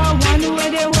doctor,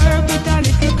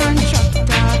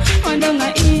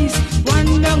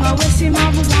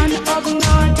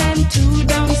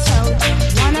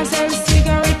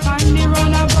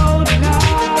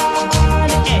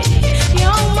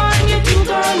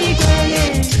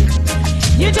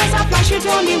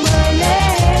 round the world,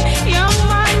 eh. Young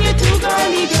man, you too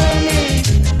girly, girly.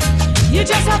 You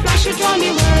just a flash it round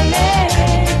the world,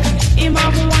 eh. Him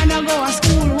have wanna go to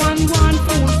school, one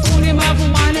fool. Him have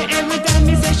wanna every time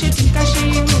me say she think a she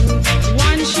rule.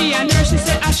 One she and her, she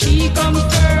say a she come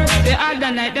first. The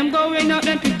other night them going out,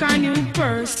 them pick a new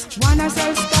purse. One a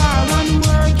sell star, one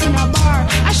work in a bar.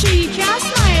 A she can't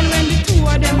smile when the two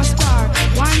of them a spar.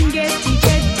 One getty,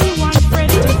 one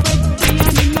fretty,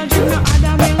 and him no drink no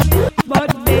other milk. But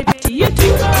Betty, you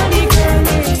too girly,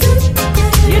 girly.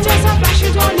 You just a flash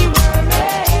it on the world, eh.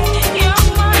 Young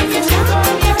man, you too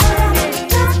girly, girly.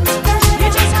 You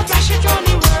just a flash it on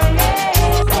the world,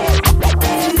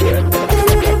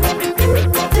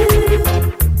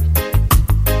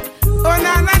 Oh,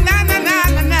 na na na na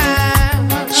na na.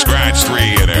 Scratch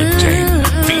 3 Entertainment.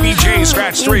 VDJ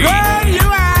Scratch 3. Girl, you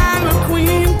are a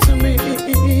queen to me,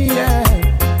 yeah.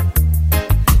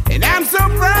 And I'm so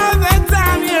proud that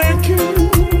I'm your king.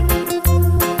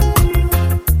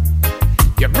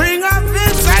 You bring up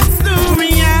this sense to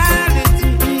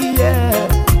reality, yeah.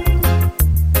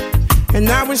 And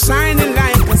now we're shining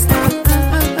like a star.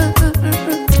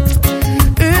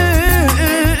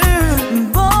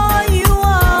 Boy, you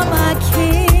are my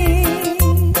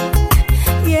king.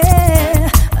 Yeah,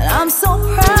 and I'm so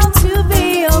proud to be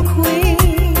your queen.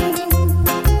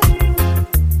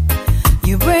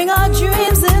 You bring our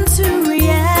dreams into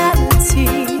reality.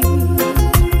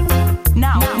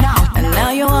 And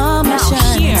now you are my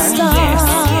shining star.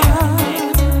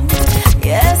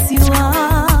 Yes, you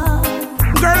are.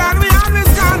 Girl, and we always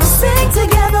gonna Sing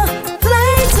together,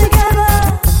 play together,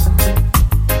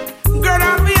 Girl,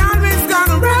 and we always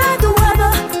gonna ride the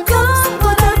weather, come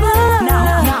whatever.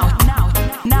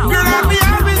 Girl, and we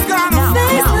always gonna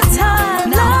Face the time,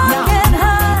 lock and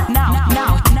high.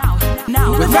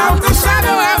 without the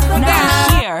shadow of a doubt.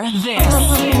 Hear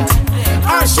this.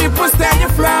 Our ship will stand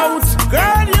afloat.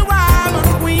 Girl, you are a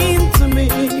queen to me,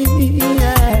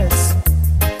 yes.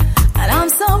 And I'm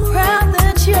so proud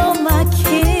that you're my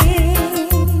king.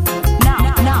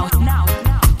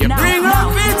 You bring up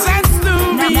Vincent's to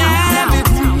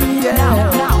reality,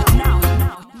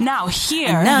 yeah. Now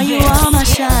hear Now you this. are my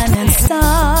shining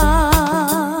star.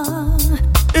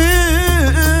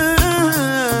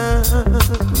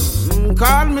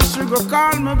 Call me sugar,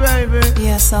 call me baby.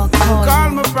 Yes, I'll call Call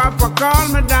you me papa, call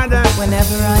me dada.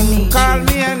 whenever I need Call you.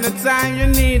 me anytime you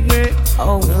need me.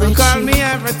 Oh, Call Richie, me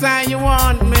every time you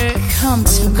want me. come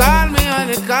to me. Call me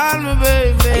honey, call me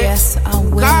baby. Yes, I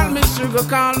will. Call me sugar,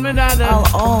 call me dada. I'll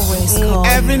always call you.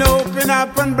 Heaven open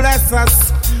up and bless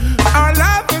us. Our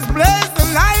love is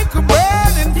blazing like a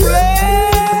burning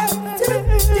flame.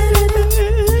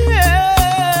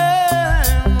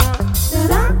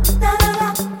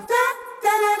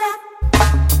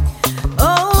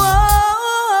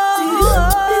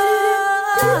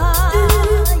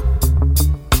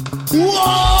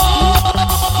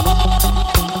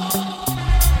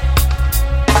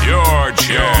 Your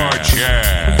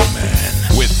jam.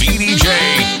 With VDJ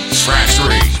Scratch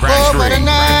 3. Oh, what a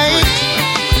night.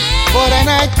 What a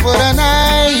night, what a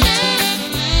night.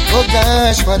 Oh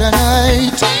gosh, what a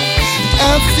night.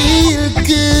 I feel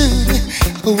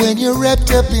good when you're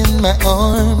wrapped up in my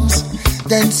arms,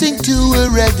 dancing to a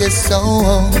reggae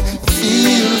song.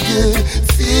 Feel good,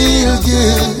 feel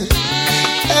good.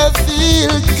 I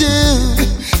feel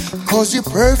good, cause your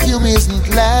perfume isn't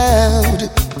loud,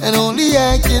 and only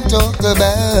I can talk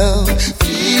about.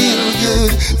 Feel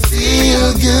good,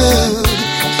 feel good.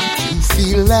 You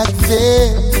feel like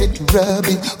velvet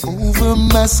rubbing over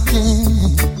my skin,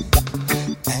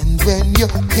 and when your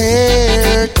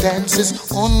hair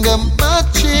dances under my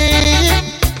chin,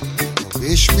 I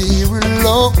wish we were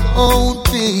alone,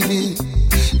 baby,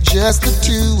 just the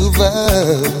two of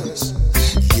us.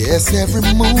 Yes, every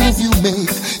move you make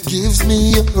gives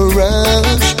me a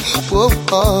rush. Whoa,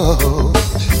 oh.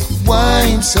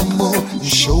 Wine some more,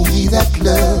 show me that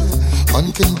love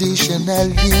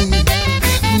unconditionally.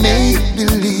 Make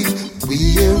believe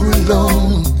we're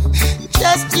alone,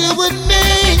 just you and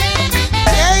me.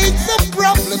 Take the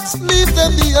problems, leave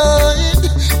them behind.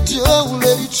 Don't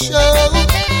let it show.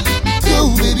 Go,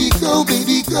 baby, go,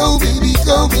 baby, go, baby,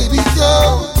 go, baby,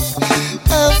 go.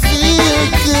 I feel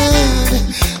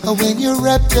good when you're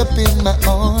wrapped up in my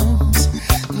arms,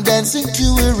 dancing to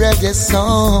a reggae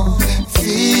song.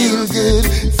 Feel good,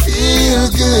 feel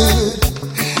good.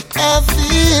 I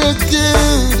feel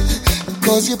good,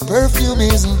 cause your perfume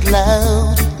isn't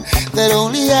loud, that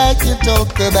only I can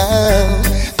talk about.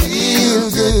 Feel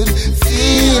good,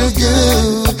 feel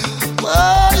good.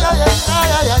 Oh, yeah, yeah,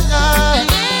 yeah, yeah, yeah.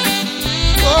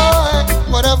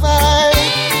 Boy, what a vibe.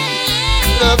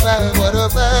 What a vibe, what a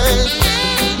vibe.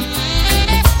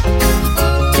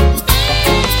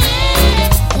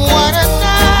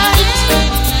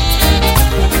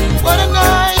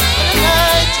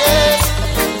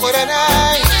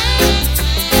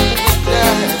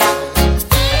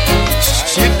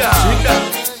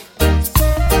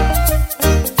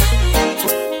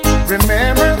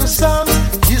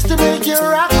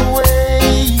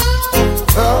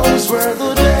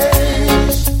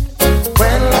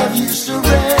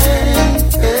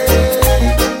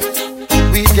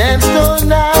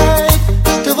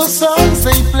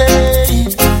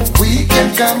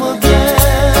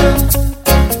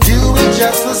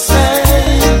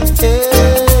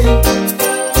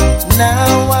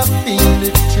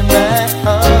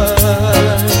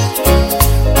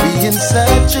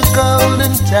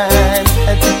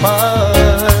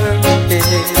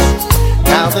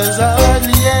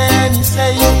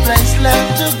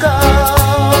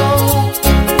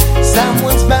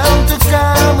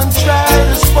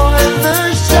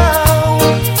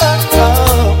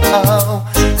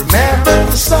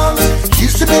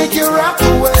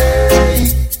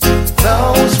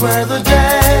 were the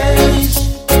days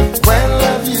when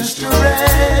love used to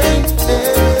reign.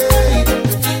 Hey.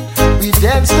 We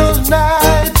danced all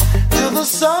night to the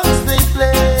songs they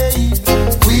play.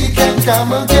 We can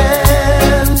come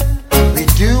again. We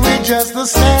do it just the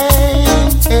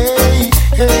same. Hey,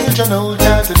 hey, John Old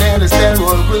Johnson, Ellis,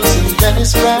 Delroy Wilson,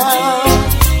 Dennis Brown.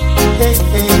 Hey,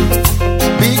 hey,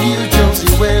 Big U,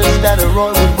 Josie Wells, that a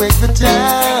Roy would wake the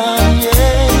town.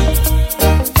 Yeah,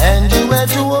 and you had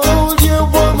to hold your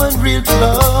woman real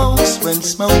close when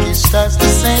Smokey starts to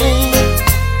sing.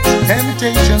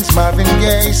 Temptations, Marvin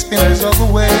Gaye, Spinners of the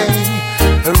Way,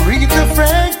 Aretha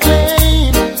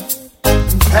Franklin,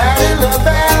 Patti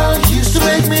LaBelle used to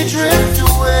make me drift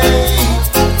away.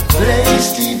 Play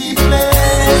Stevie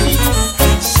Play,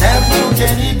 Samuel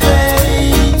Kenny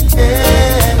Day.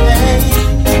 Hey,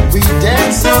 we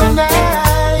dance all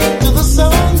night to the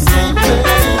songs they play.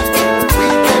 We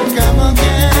can come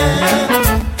again,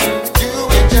 do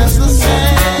it just the same.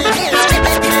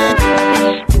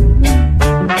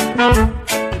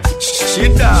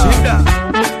 Shida.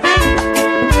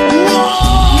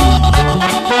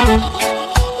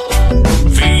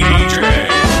 VJ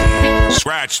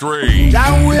Scratch 3. I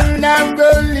will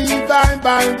never leave I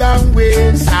by the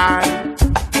wayside.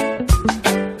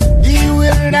 He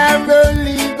will never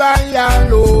leave I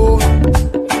alone.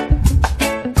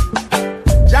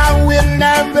 I will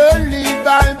never leave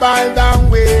I by the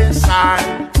wayside.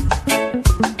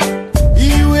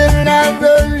 He will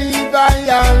never leave I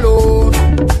alone.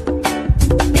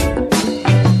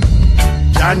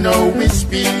 I know his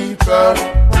people.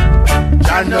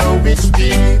 I know his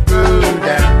people.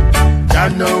 I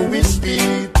know his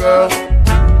people.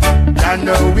 I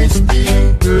know his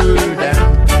people.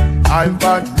 I've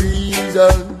got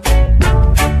reason.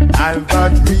 I've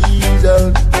got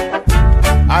reason.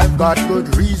 I've got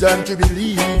good reason to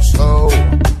believe so.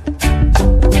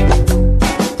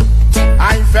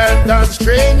 I felt the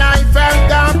strain, I felt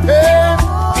the pain,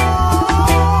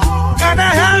 and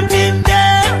I have been there.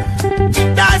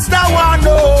 That's the one,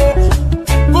 oh,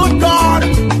 good God.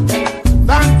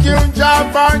 Thank you, Jah,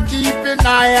 for keeping I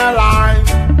alive.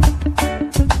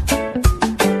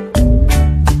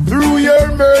 Through your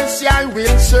mercy, I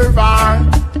will survive.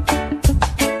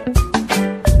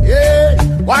 Yeah,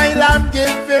 while I'm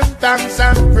giving thanks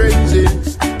and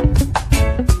praises,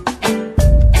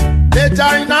 let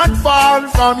I not fall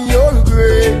from your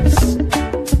grace.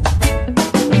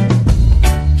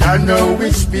 I know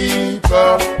his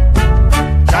people.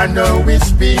 I know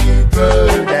his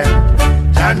people.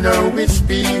 I know his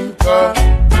people.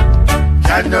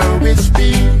 I know his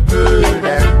people.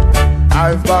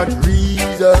 I've got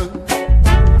reason.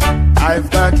 I've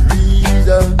got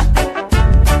reason.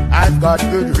 I've got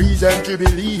good reason to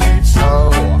believe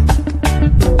so.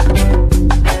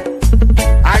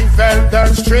 I felt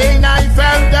the strain, I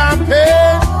felt the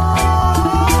pain,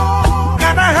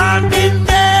 and I have been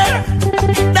there.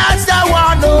 That's the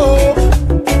one, oh,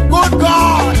 good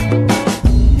God.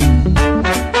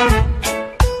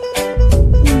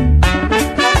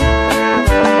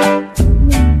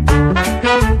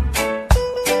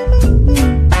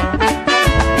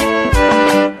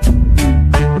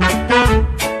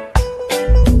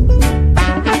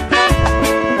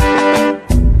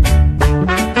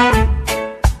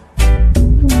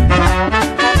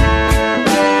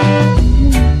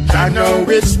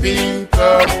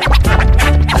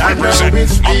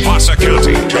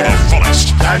 Possibility to the fullest.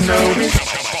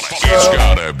 It's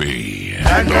gotta be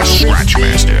the Scratch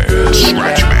Master.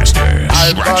 Scratch Master.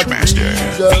 Scratch Master.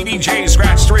 VDJ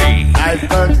Scratch 3. I've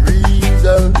got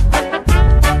reason.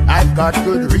 I've got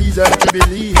good reason to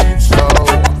believe so.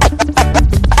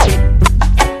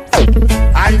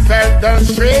 I felt the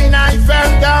strain, I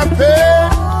felt the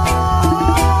pain,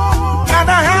 and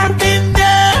I have been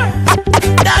there.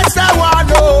 That's the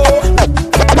one, oh,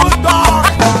 good God.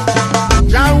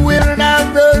 I will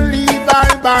never leave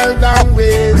I by the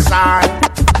wayside.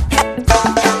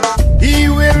 He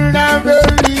will never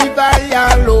leave I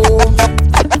alone.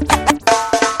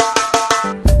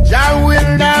 I will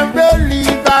never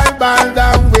leave I by the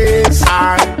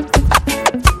wayside.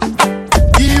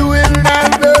 He will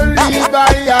never leave I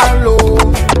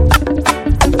alone.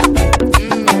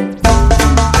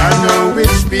 I know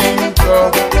his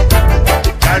people.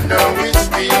 I know his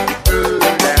people.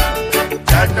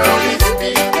 I know his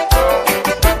people.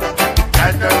 I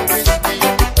know his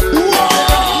people.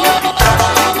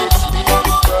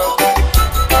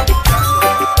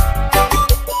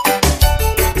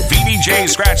 VDJ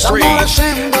Scratch 3. I'm gonna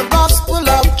sing the gospel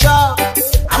of Jah.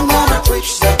 I'm gonna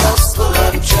preach the gospel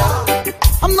of Jah.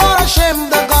 I'm gonna sing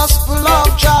the gospel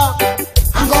of Jah.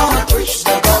 I'm gonna preach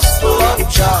the gospel of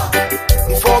Jah.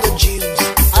 Before the Jews,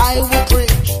 I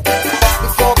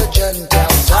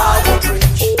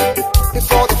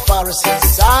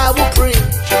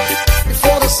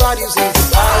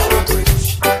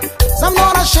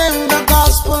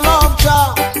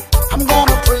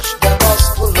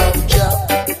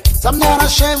I'm not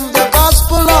ashamed of the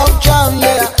gospel of John,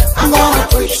 yeah. I'm gonna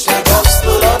preach the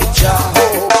gospel of John.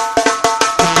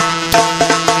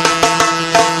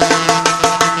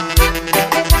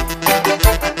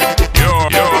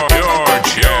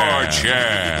 Your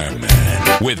jam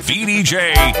with VDJ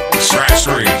Scratch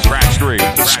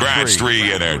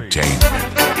 3 Entertainment.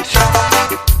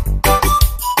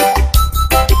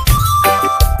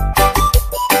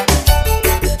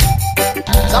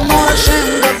 I'm not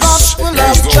ashamed of the gospel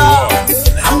of John.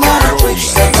 I'm gonna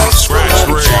preach the gospel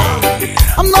of John.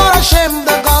 I'm not ashamed of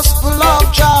the gospel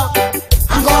of John.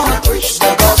 I'm gonna preach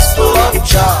the gospel of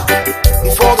John.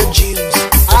 Before the Jews,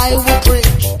 I will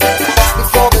preach.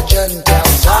 Before the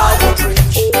Gentiles, I will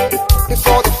preach.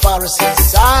 Before the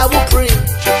Pharisees, I will preach.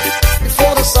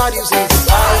 Before the Sadducees,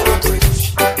 I will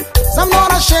preach. I'm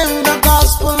not ashamed of the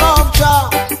gospel of John.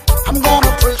 I'm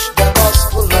gonna preach the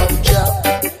gospel of John.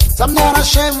 I'm not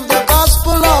ashamed of the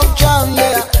gospel of John,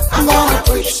 yeah. I'm gonna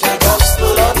preach the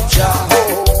gospel of John.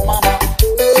 Oh, mama,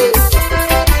 hey.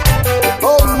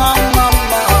 Oh, mama,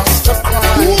 stop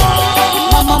crying.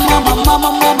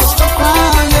 Mama, stop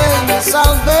crying.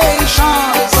 Salvation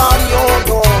is on your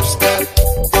doorstep.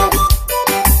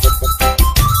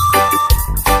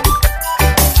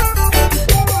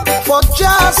 For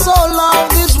just so long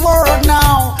this world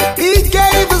now, He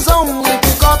gave His only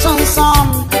begotten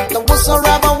Son, that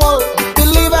whatsoever will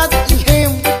believeth in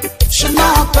Him should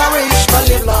not perish but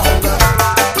live longer.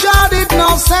 God did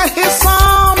not send His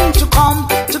Son to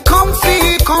come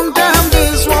feed, condemn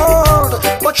this world,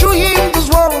 but through Him this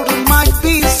world might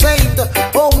be saved.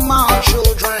 Oh, my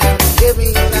children, hear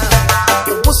me now.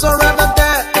 That whatsoever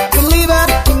that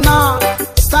believeth in not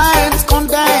stands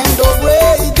condemned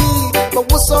already, but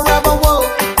whatsoever will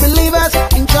believeth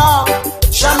in God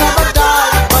shall never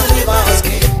die but live as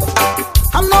king.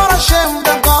 I'm not ashamed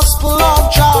of the gospel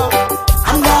of Jah.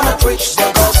 I'm gonna preach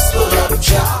the gospel of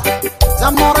Jah.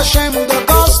 I'm not ashamed of the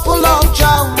gospel of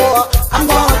Jah. I'm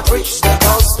gonna preach the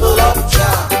gospel of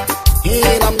Jah.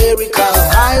 In America,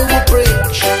 I will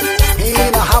preach.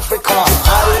 In Africa,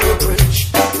 I will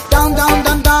preach. Down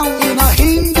in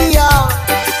India.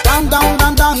 Down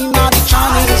in the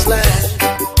Chinese land.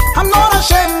 I'm not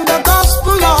ashamed of the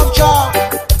gospel of Jah.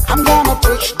 I'm gonna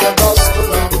preach the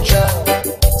gospel of Jah.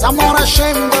 I'm not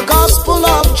ashamed of the gospel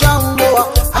of Jah.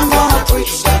 I'm gonna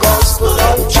preach the gospel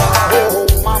of Jah. Oh,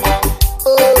 mama.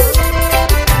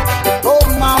 Oh,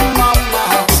 mama,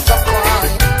 stop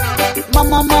crying.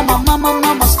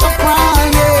 Mama, stop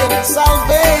crying.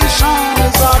 Salvation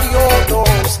is at your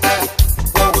doorstep.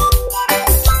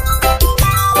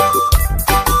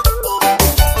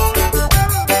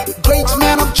 Great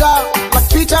men of Jah, like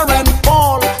Peter and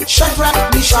Paul, Shadrach,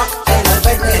 Meshach, and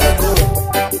Abednego.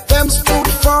 Them stood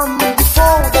firm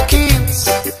before the kings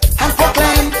and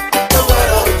proclaimed the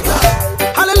word of God.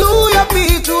 Hallelujah be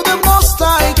to the Most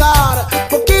High God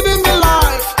for giving me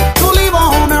life to live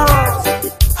on earth.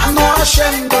 I'm not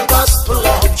ashamed of the gospel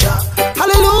of Jah.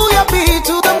 Hallelujah be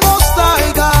to the Most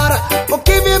High God for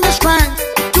giving me strength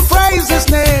to praise His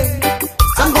name.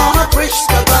 I'm gonna preach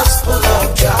the gospel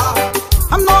of Jah.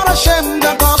 I'm not ashamed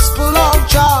of the gospel of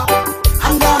Jah.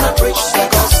 I'm gonna preach the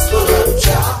gospel of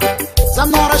Jah.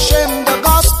 I'm not ashamed of the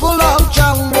gospel of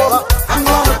Jah. I'm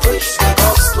gonna preach the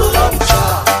gospel of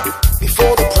Jah.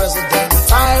 Before the president,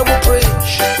 I will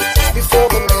preach. Before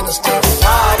the minister,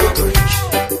 I will preach.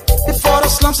 Before the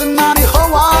slums and the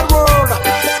whole wide world.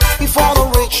 Before the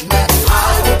rich man,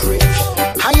 I will preach.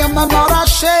 I am not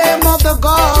ashamed of the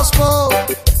gospel.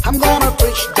 I'm gonna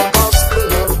preach the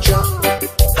gospel of Jah.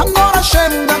 I'm not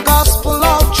ashamed of the gospel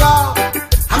of Jah.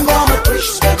 I'm gonna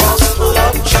preach the gospel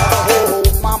of Jah. Oh,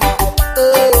 mama.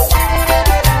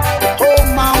 Oh,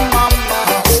 mama,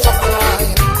 stop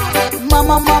crying.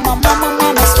 Mama,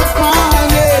 stop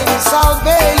crying.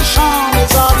 Salvation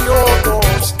is at your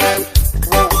doorstep.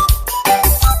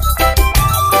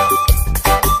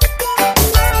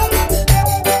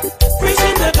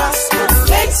 Preaching the gospel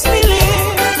makes me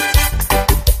live.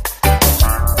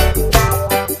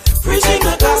 Preaching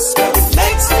the gospel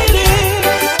makes me live.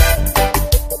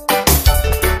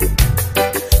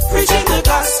 Preaching the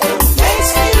gospel makes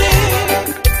me live.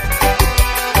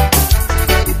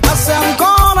 I say I'm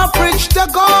gonna preach the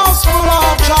gospel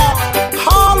of Jah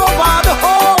all over the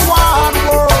whole wide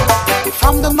world,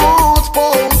 from the North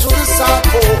Pole to the South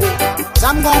Pole. So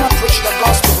I'm gonna preach the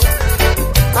gospel.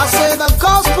 I say the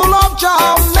gospel of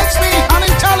Jah makes me an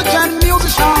intelligent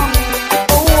musician.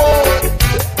 Oh,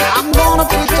 I'm gonna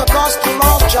preach the gospel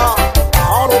of Jah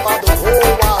all over the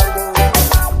whole wide world.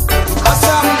 I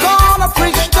say I'm gonna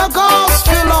preach the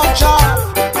gospel of Jah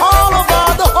all over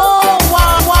the whole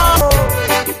wide world.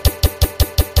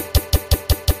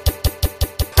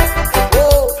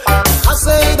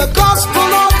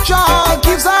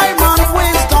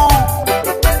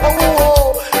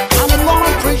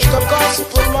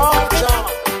 just